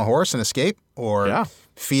 hop on a horse and escape or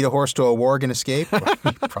feed a horse to a warg and escape,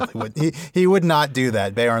 he probably would. He would not do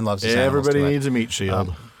that. Beorn loves his animals Everybody too much. needs a meat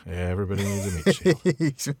shield. Everybody needs a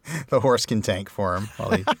meat shield. The horse can tank for him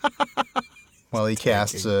while he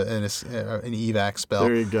casts an evac spell.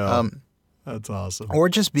 There you go. That's awesome. Or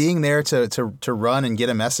just being there to run and get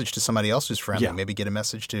a message to somebody else who's friendly. Yeah. Maybe get a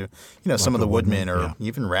message to some of the woodmen or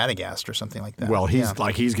even Radagast or something like that. Well, he's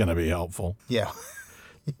going to be helpful. Yeah.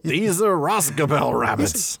 These are Roscabel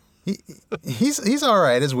rabbits. He's all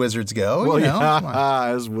right as wizards go. Well,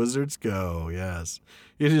 as wizards go, yes.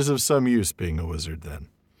 It is of some use being a wizard then.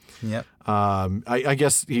 Yep. I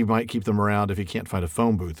guess he might keep them around if he can't find a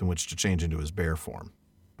phone booth in which to change into his bear form.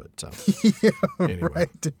 But anyway, right.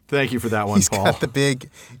 Thank you for that one, Paul.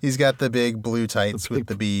 He's got the big blue tights with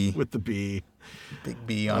the bee. With the bee. Big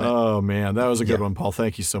bee on it. Oh, man. That was a good one, Paul.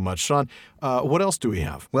 Thank you so much. Sean, what else do we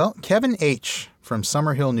have? Well, Kevin H. from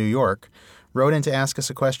Summerhill, New York, wrote in to ask us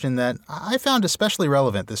a question that I found especially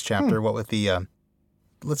relevant this chapter, what with the,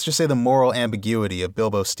 let's just say the moral ambiguity of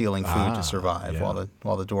Bilbo stealing food to survive while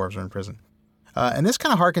the dwarves are in prison. And this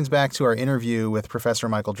kind of harkens back to our interview with Professor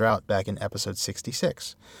Michael Drought back in episode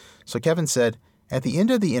 66. So Kevin said, at the end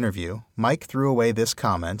of the interview, Mike threw away this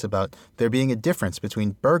comment about there being a difference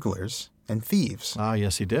between burglars and thieves. Ah,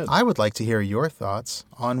 yes, he did. I would like to hear your thoughts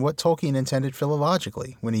on what Tolkien intended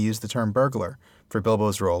philologically when he used the term burglar for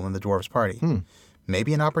Bilbo's role in the dwarves' party.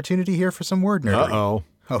 Maybe an opportunity here for some word nerdery.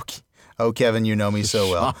 Uh-oh. Oh, Kevin, you know me so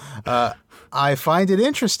well. I find it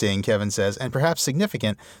interesting, Kevin says, and perhaps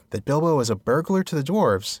significant, that Bilbo is a burglar to the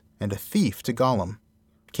dwarves and a thief to Gollum.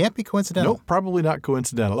 Can't be coincidental. Nope, probably not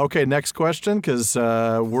coincidental. Okay, next question, because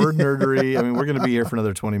word nerdery, I mean, we're going to be here for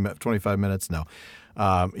another 25 minutes now.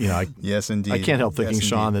 Yes, indeed. I can't help thinking,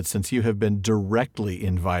 Sean, that since you have been directly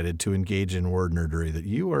invited to engage in word nerdery, that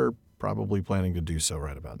you are probably planning to do so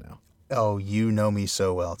right about now. Oh, you know me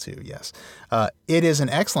so well, too, yes. It is an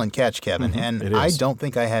excellent catch, Kevin, and I don't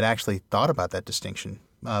think I had actually thought about that distinction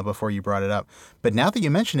before you brought it up. But now that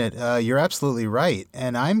you mention it, you're absolutely right,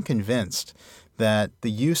 and I'm convinced that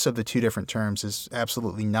the use of the two different terms is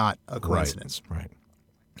absolutely not a coincidence. Right.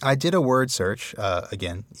 I did a word search,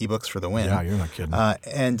 again, ebooks for the win. Yeah, you're not kidding.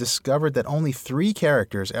 And discovered that only 3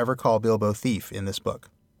 characters ever call Bilbo thief in this book.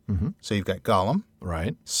 So you've got Gollum,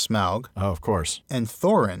 right? Smaug, of course, and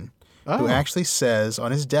Thorin, who actually says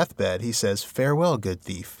on his deathbed, he says, "Farewell, good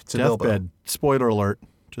thief," to Bilbo. Deathbed. Spoiler alert.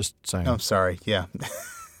 Just saying. Oh, sorry. Yeah.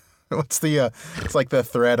 What's the? It's like the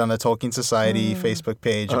thread on the Tolkien Society Facebook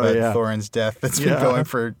page about Thorin's death that's been going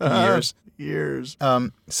for years.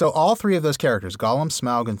 So all 3 of those characters, Gollum,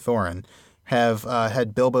 Smaug, and Thorin, have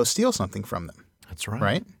had Bilbo steal something from them. That's right.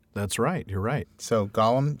 Right? That's right. You're right. So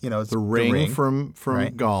Gollum, it's the ring from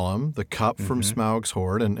right? Gollum, the cup from Smaug's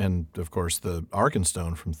hoard, and of course the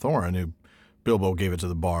Arkenstone from Thorin, who Bilbo gave it to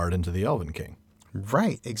the Bard and to the Elvenking.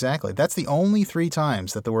 Right, exactly. That's the only 3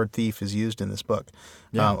 times that the word thief is used in this book.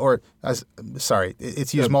 Yeah.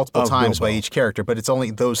 It's used multiple times by each character, but it's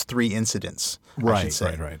only those 3 incidents, I should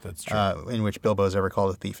say, right. That's true. In which Bilbo is ever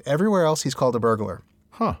called a thief. Everywhere else, he's called a burglar.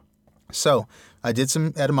 Huh. So I did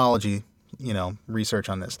some etymology, research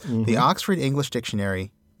on this. The Oxford English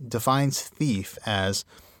Dictionary defines thief as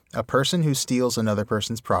a person who steals another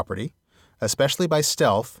person's property, especially by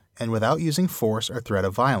stealth and without using force or threat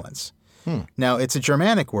of violence. Now, it's a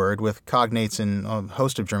Germanic word with cognates in a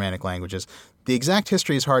host of Germanic languages. The exact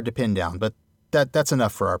history is hard to pin down, but that's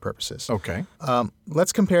enough for our purposes. Okay.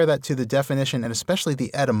 Let's compare that to the definition and especially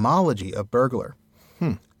the etymology of burglar.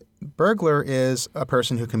 Burglar is a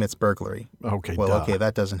person who commits burglary. Okay, okay,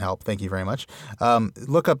 that doesn't help. Thank you very much.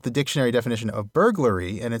 Look up the dictionary definition of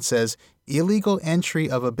burglary, and it says illegal entry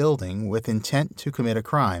of a building with intent to commit a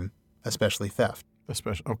crime, especially theft.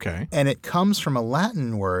 Okay. And it comes from a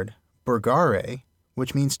Latin word, burgare,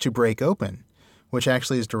 which means to break open, which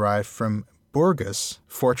actually is derived from burgus,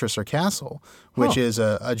 fortress or castle, which is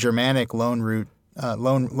a Germanic loan word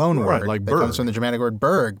like that comes from the Germanic word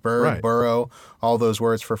burg, right. burrow, all those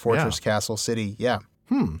words for fortress, castle, city. Yeah.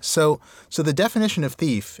 So the definition of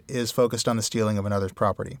thief is focused on the stealing of another's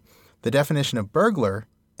property. The definition of burglar,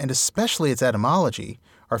 and especially its etymology,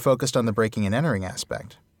 are focused on the breaking and entering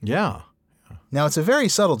aspect. Yeah. Now, it's a very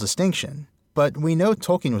subtle distinction, but we know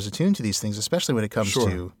Tolkien was attuned to these things, especially when it comes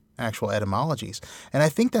to actual etymologies. And I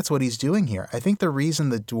think that's what he's doing here. I think the reason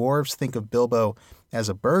the dwarves think of Bilbo as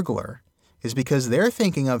a burglar is because they're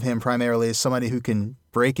thinking of him primarily as somebody who can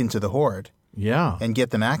break into the hoard and get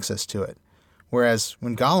them access to it. Whereas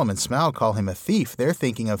when Gollum and Smaug call him a thief, they're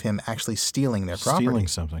thinking of him actually stealing their property. Stealing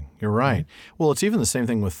something. You're right. Well, it's even the same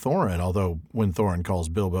thing with Thorin, although when Thorin calls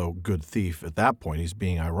Bilbo good thief, at that point he's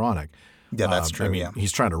being ironic. Yeah, that's true, I mean, yeah.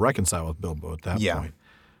 He's trying to reconcile with Bilbo at that point.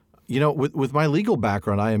 You know, with my legal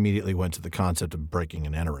background, I immediately went to the concept of breaking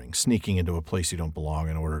and entering, sneaking into a place you don't belong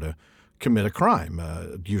in order to commit a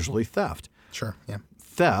crime, usually theft. Sure, yeah.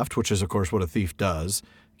 Theft, which is, of course, what a thief does,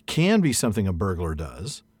 can be something a burglar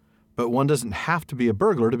does, but one doesn't have to be a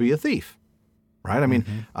burglar to be a thief, right? I mean,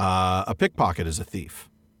 a pickpocket is a thief,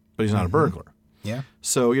 but he's not a burglar. Yeah.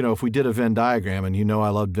 So, you know, if we did a Venn diagram, and you know I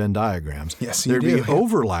loved Venn diagrams, yes, there'd be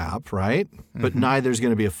overlap, right? But neither's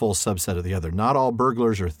going to be a full subset of the other. Not all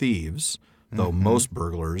burglars are thieves, though most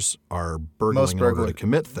burglars are burgling in order to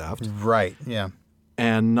commit theft. Right, yeah.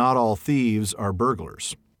 And not all thieves are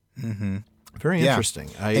burglars. Very interesting.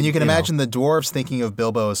 And you can imagine the dwarves thinking of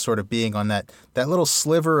Bilbo as sort of being on that little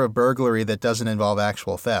sliver of burglary that doesn't involve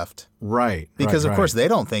actual theft. Right. Because, of course, they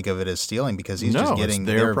don't think of it as stealing because he's just getting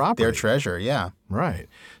their treasure. Yeah. Right.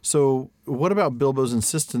 So what about Bilbo's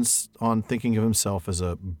insistence on thinking of himself as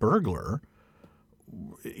a burglar?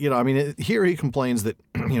 You know, I mean, here he complains that,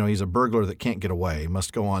 you know, he's a burglar that can't get away,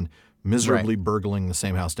 must go on miserably burgling the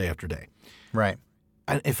same house day after day. Right.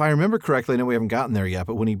 And if I remember correctly, I know we haven't gotten there yet,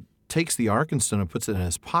 but when he takes the Arkenstone and puts it in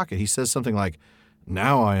his pocket, he says something like,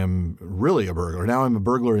 now I am really a burglar. Now I'm a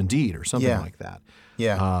burglar indeed, or something like that.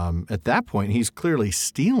 Yeah. At that point, he's clearly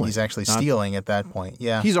stealing. He's actually stealing at that point,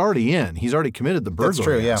 yeah. He's already in. He's already committed the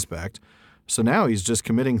burglary aspect. So now he's just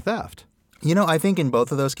committing theft. You know, I think in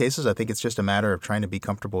both of those cases, I think it's just a matter of trying to be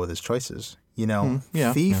comfortable with his choices. You know,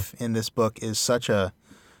 thief in this book is such a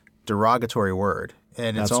derogatory word.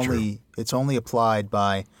 And it's only applied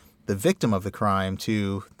by the victim of the crime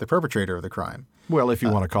to the perpetrator of the crime. Well, if you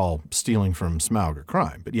want to call stealing from Smaug a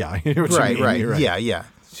crime. But yeah, you know what right, you mean. Right, You're right. Yeah.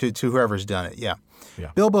 To whoever's done it, yeah.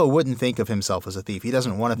 Bilbo wouldn't think of himself as a thief. He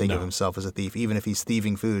doesn't want to think of himself as a thief, even if he's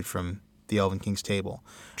thieving food from the Elvenking's table.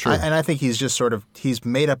 True. And I think he's just he's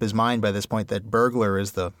made up his mind by this point that burglar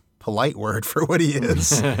is the polite word for what he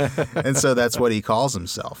is. And so that's what he calls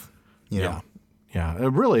himself, you know. Yeah,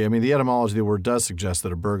 really, I mean, the etymology of the word does suggest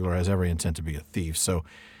that a burglar has every intent to be a thief. So,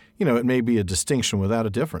 you know, it may be a distinction without a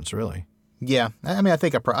difference, really. Yeah, I mean, I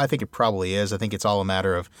think it probably is. I think it's all a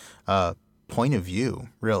matter of point of view,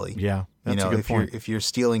 really. Yeah, that's a good point. If you're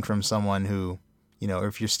stealing from someone who, you know, or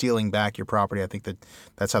if you're stealing back your property, I think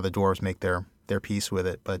that's how the dwarves make their peace with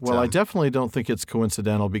it. But I definitely don't think it's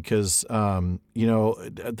coincidental because, you know,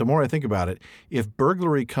 the more I think about it, if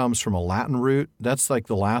burglary comes from a Latin root, that's like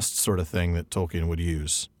the last sort of thing that Tolkien would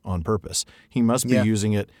use on purpose. He must be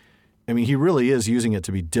using it. I mean, he really is using it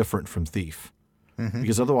to be different from thief,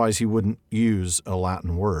 because otherwise he wouldn't use a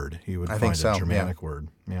Latin word. He would find a Germanic word.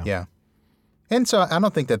 Yeah. And so I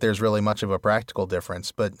don't think that there's really much of a practical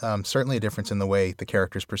difference, but certainly a difference in the way the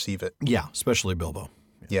characters perceive it. Yeah, especially Bilbo.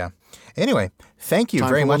 Yeah. Anyway, thank you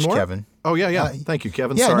very much, Kevin. Oh, yeah. Thank you,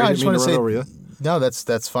 Kevin. Yeah, Sorry, I didn't mean to run over you. No,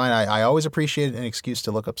 that's fine. I always appreciate an excuse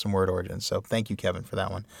to look up some word origins. So thank you, Kevin, for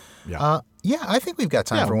that one. Yeah. I think we've got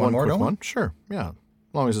time for one more, don't we? Sure. Yeah.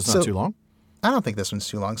 As long as it's not too long. I don't think this one's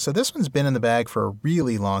too long. So this one's been in the bag for a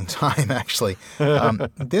really long time, actually.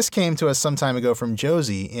 This came to us some time ago from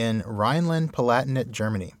Josie in Rhineland-Palatinate,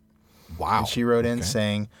 Germany. Wow. And she wrote in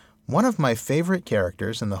saying, one of my favorite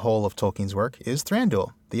characters in the whole of Tolkien's work is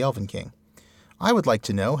Thranduil, the Elvenking. I would like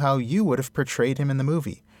to know how you would have portrayed him in the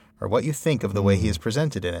movie, or what you think of the way he is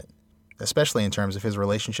presented in it, especially in terms of his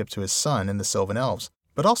relationship to his son in the Sylvan Elves,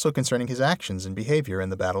 but also concerning his actions and behavior in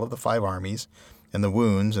the Battle of the Five Armies, and the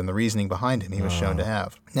wounds and the reasoning behind him he was shown to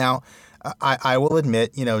have. Now, I will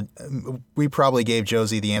admit, you know, we probably gave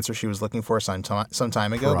Josie the answer she was looking for some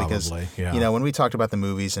time ago. Because, you know, when we talked about the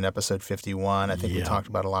movies in episode 51, I think we talked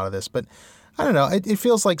about a lot of this. But I don't know. It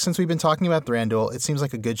feels like since we've been talking about Thranduil, it seems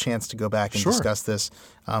like a good chance to go back and discuss this,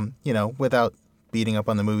 you know, without beating up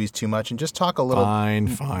on the movies too much and just talk a little.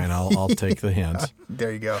 Fine. I'll take the hint.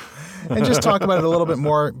 There you go. And just talk about it a little bit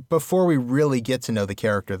more before we really get to know the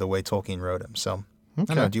character the way Tolkien wrote him. So, I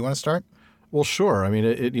don't know. Do you want to start? Well, sure. I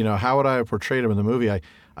mean, you know, how would I have portrayed him in the movie?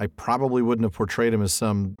 I probably wouldn't have portrayed him as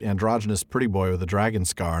some androgynous pretty boy with a dragon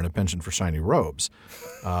scar and a penchant for shiny robes,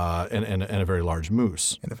 and a very large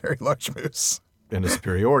moose. And a very large moose. And a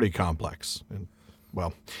superiority complex. And,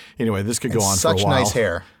 well, anyway, this could go on for a while. Such nice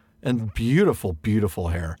hair. And beautiful, beautiful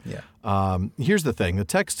hair. Yeah. Here's the thing. The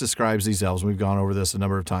text describes these elves, and we've gone over this a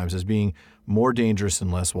number of times, as being more dangerous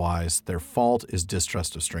and less wise. Their fault is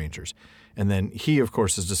distrust of strangers. And then he, of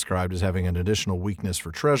course, is described as having an additional weakness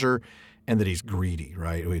for treasure and that he's greedy,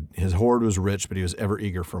 right? His hoard was rich, but he was ever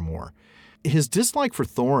eager for more. His dislike for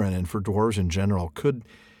Thorin and for dwarves in general could,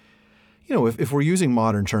 if we're using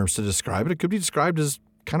modern terms to describe it, it could be described as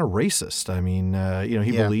kind of racist. I mean,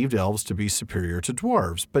 he believed elves to be superior to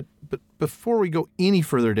dwarves. But before we go any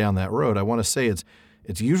further down that road, I want to say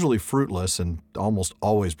it's usually fruitless and almost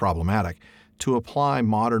always problematic to apply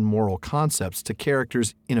modern moral concepts to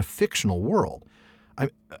characters in a fictional world.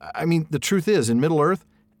 I mean, the truth is, in Middle-earth,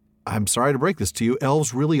 I'm sorry to break this to you,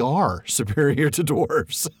 elves really are superior to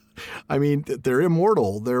dwarves. I mean, they're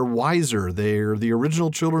immortal, they're wiser, they're the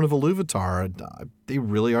original children of Iluvatar. They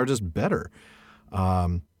really are just better.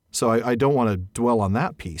 So I don't want to dwell on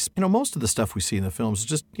that piece. Most of the stuff we see in the films is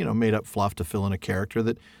just, made up fluff to fill in a character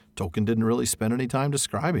that Tolkien didn't really spend any time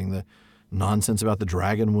describing. The nonsense about the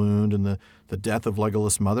dragon wound and the death of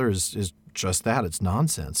Legolas' mother is just that. It's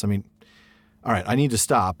nonsense. I mean, all right, I need to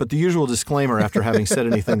stop. But the usual disclaimer after having said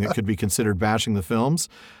anything that could be considered bashing the films,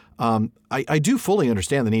 I do fully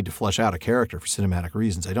understand the need to flesh out a character for cinematic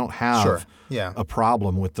reasons. I don't have a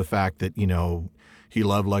problem with the fact that, he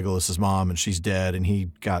loved Legolas's mom and she's dead and he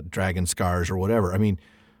got dragon scars or whatever. I mean,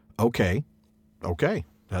 okay,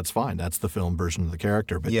 that's fine. That's the film version of the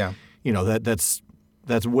character. But,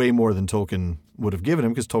 that's way more than Tolkien would have given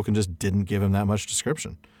him because Tolkien just didn't give him that much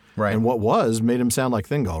description. Right. And what made him sound like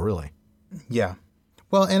Thingol, really. Yeah.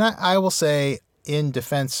 Well, and I will say in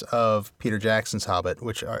defense of Peter Jackson's Hobbit,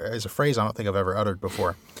 which is a phrase I don't think I've ever uttered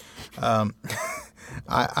before,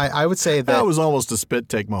 I would say that was almost a spit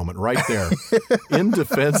take moment right there. In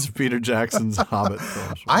defense of Peter Jackson's Hobbit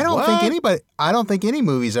films. I don't think any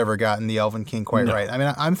movie's ever gotten the Elvenking quite right. I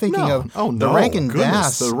mean, I'm thinking of the Rankin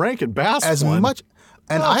Bass. The Rankin Bass as one. much.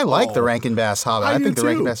 And I like the Rankin Bass Hobbit. I think the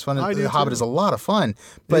Rankin Bass Hobbit is a lot of fun.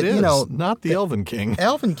 But not the Elvenking.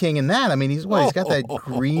 Elvenking in that, I mean, he's got that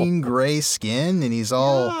green gray skin, and he's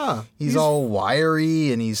all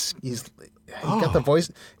wiry, and he's got the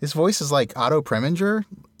voice. His voice is like Otto Preminger.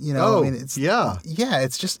 I mean,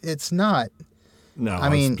 it's not. No, I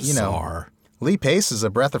mean, it's bizarre. Lee Pace is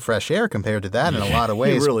a breath of fresh air compared to that in a lot of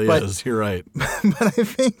ways. He really is. You're right.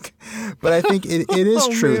 But I think it is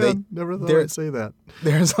true. Man, never thought I'd say that.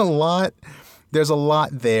 There's a lot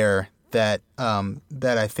there that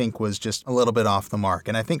I think was just a little bit off the mark.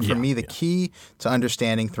 And I think for me, the key to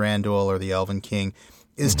understanding Thranduil or the Elvenking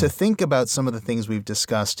is to think about some of the things we've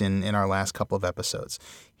discussed in our last couple of episodes.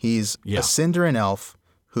 He's a Sindarin elf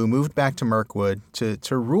who moved back to Mirkwood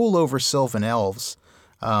to rule over Sylvan elves,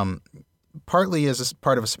 partly as a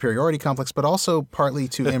part of a superiority complex, but also partly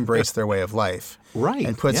to embrace their way of life. Right.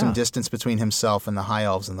 And put some distance between himself and the High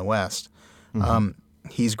Elves in the West.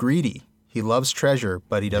 He's greedy. He loves treasure,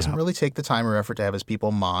 but he doesn't really take the time or effort to have his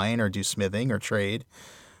people mine or do smithing or trade.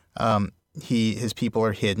 His people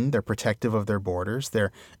are hidden. They're protective of their borders.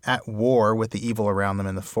 They're at war with the evil around them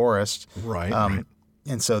in the forest. Right.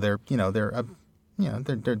 And so they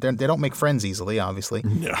don't make friends easily, obviously.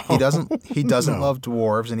 No. He doesn't love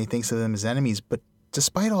dwarves, and he thinks of them as enemies. But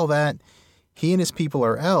despite all that, he and his people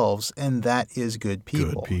are elves, and that is good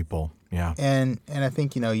people. Good people, yeah. And I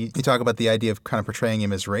think, you talk about the idea of kind of portraying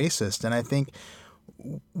him as racist, and I think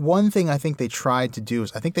one thing I think they tried to do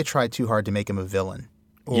is I think they tried too hard to make him a villain.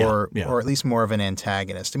 Or at least more of an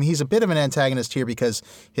antagonist. I mean, he's a bit of an antagonist here because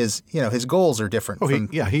his goals are different.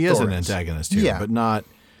 He is an antagonist here, but not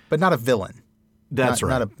a villain. That's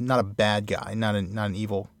right. Not a bad guy. Not an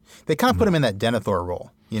evil. They kind of put him in that Denethor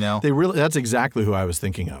role. They really. That's exactly who I was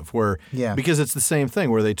thinking of. Because it's the same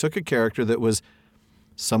thing where they took a character that was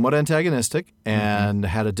somewhat antagonistic and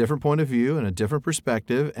had a different point of view and a different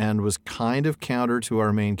perspective and was kind of counter to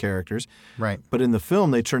our main characers. Right. But in the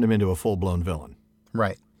film, they turned him into a full-blown villain.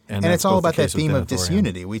 Right. And it's all about that theme of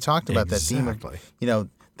disunity. We talked about that theme of,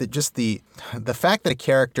 the fact that a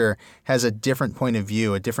character has a different point of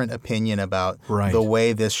view, a different opinion about the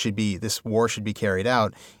way this war should be carried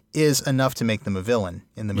out is enough to make them a villain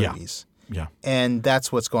in the movies. Yeah. And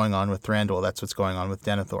that's what's going on with Thranduil. That's what's going on with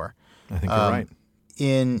Denethor. I think you're right.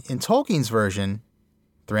 In Tolkien's version,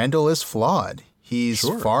 Thranduil is flawed. He's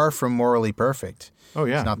far from morally perfect. Oh,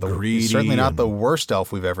 yeah. He's certainly not the worst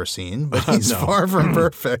elf we've ever seen, but he's far from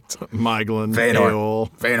perfect. Myglin,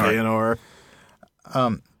 Fëanor.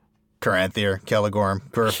 Caranthir, Celegorm,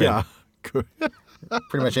 perfect. Yeah.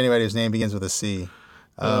 Pretty much anybody whose name begins with a C.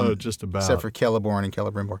 Just about. Except for Celeborn and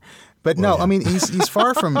Celebrimbor. But no, I mean, he's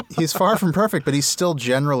far from perfect, but he's still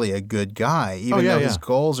generally a good guy, even though his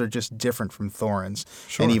goals are just different from Thorin's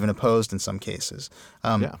and even opposed in some cases.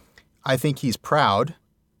 I think he's proud,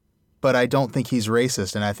 but I don't think he's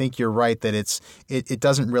racist, and I think you're right that it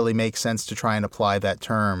doesn't really make sense to try and apply that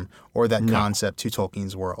term or that concept to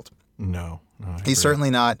Tolkien's world. No, he's certainly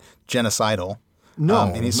not genocidal.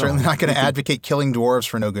 No, and he's certainly not going to advocate killing dwarves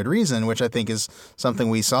for no good reason, which I think is something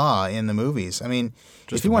we saw in the movies. I mean,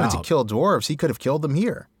 if he wanted to kill dwarves, he could have killed them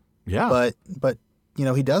here. Yeah, but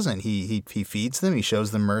he doesn't. He feeds them. He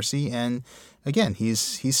shows them mercy, and again,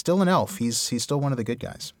 he's still an elf. He's still one of the good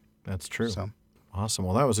guys. That's true. So awesome.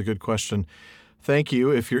 Well, that was a good question. Thank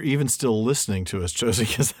you. If you're even still listening to us, Josie,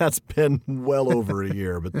 because that's been well over a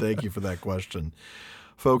year. But thank you for that question.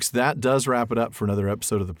 Folks, that does wrap it up for another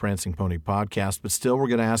episode of the Prancing Pony Podcast. But still, we're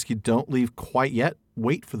going to ask you, don't leave quite yet.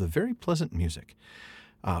 Wait for the very pleasant music.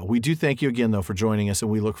 We do thank you again, though, for joining us,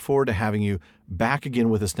 and we look forward to having you back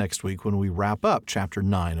again with us next week when we wrap up Chapter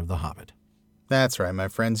 9 of The Hobbit. That's right, my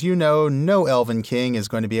friends. You know, no Elvenking is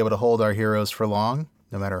going to be able to hold our heroes for long,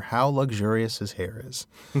 no matter how luxurious his hair is.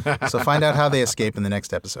 So find out how they escape in the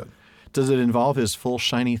next episode. Does it involve his full,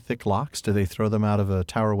 shiny, thick locks? Do they throw them out of a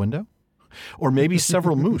tower window? Or maybe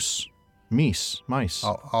several mice.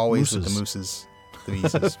 Always mooses. With the mooses, the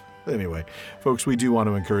mises. Anyway, folks, we do want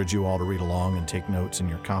to encourage you all to read along and take notes in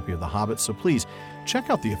your copy of The Hobbit, so please check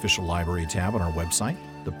out the official library tab on our website,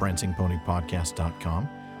 theprancingponypodcast.com.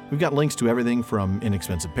 We've got links to everything from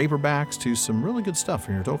inexpensive paperbacks to some really good stuff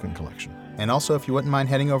in your Tolkien collection. And also, if you wouldn't mind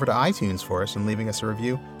heading over to iTunes for us and leaving us a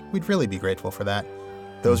review, we'd really be grateful for that.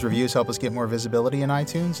 Those reviews help us get more visibility in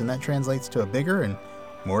iTunes, and that translates to a bigger and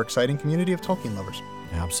more exciting community of Tolkien lovers.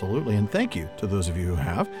 Absolutely, and thank you to those of you who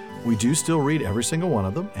have. We do still read every single one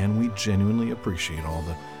of them, and we genuinely appreciate all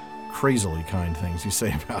the crazily kind things you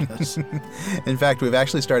say about us. In fact, we've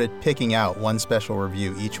actually started picking out one special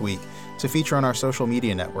review each week to feature on our social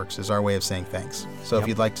media networks as our way of saying thanks. So if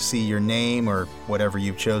you'd like to see your name or whatever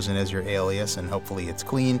you've chosen as your alias, and hopefully it's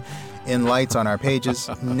clean, in lights on our pages,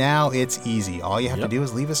 now it's easy. All you have to do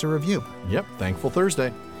is leave us a review. Yep, Thankful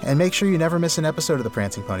Thursday. And make sure you never miss an episode of the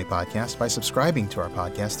Prancing Pony Podcast by subscribing to our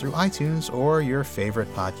podcast through iTunes or your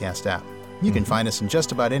favorite podcast app. You can find us in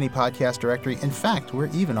just about any podcast directory. In fact, we're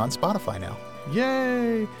even on Spotify now.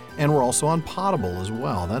 Yay! And we're also on Potable as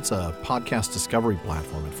well. That's a podcast discovery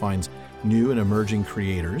platform. It finds new and emerging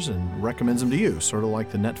creators and recommends them to you, sort of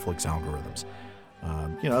like the Netflix algorithms.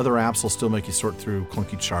 Other apps will still make you sort through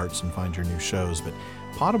clunky charts and find your new shows, but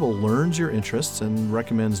Potable learns your interests and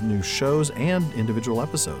recommends new shows and individual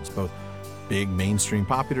episodes, both big mainstream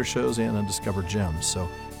popular shows and undiscovered gems. So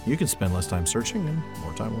you can spend less time searching and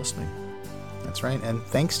more time listening. That's right. And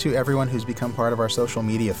thanks to everyone who's become part of our social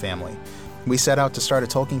media family. We set out to start a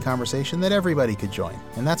Tolkien conversation that everybody could join.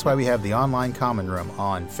 And that's why we have the online common room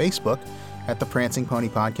on Facebook at the Prancing Pony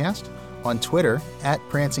Podcast, on Twitter at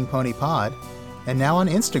Prancing Pony Pod, and now on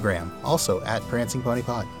Instagram, also at Prancing Pony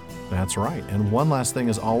Pod. That's right. And one last thing,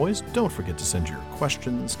 as always, don't forget to send your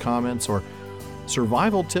questions, comments, or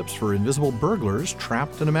survival tips for invisible burglars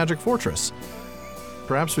trapped in a magic fortress.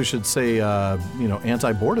 Perhaps we should say,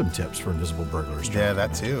 anti-boredom tips for invisible burglars. Yeah,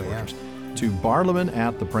 that too, yeah. To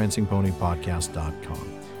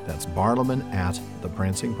barlaman@theprancingponypodcast.com. That's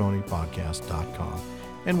barlaman@theprancingponypodcast.com.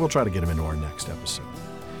 And we'll try to get them into our next episode.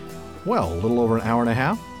 Well, a little over an hour and a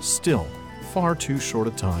half, still far too short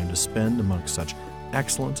a time to spend amongst such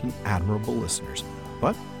excellent and admirable listeners.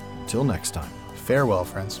 But until next time. Farewell,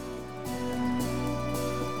 friends.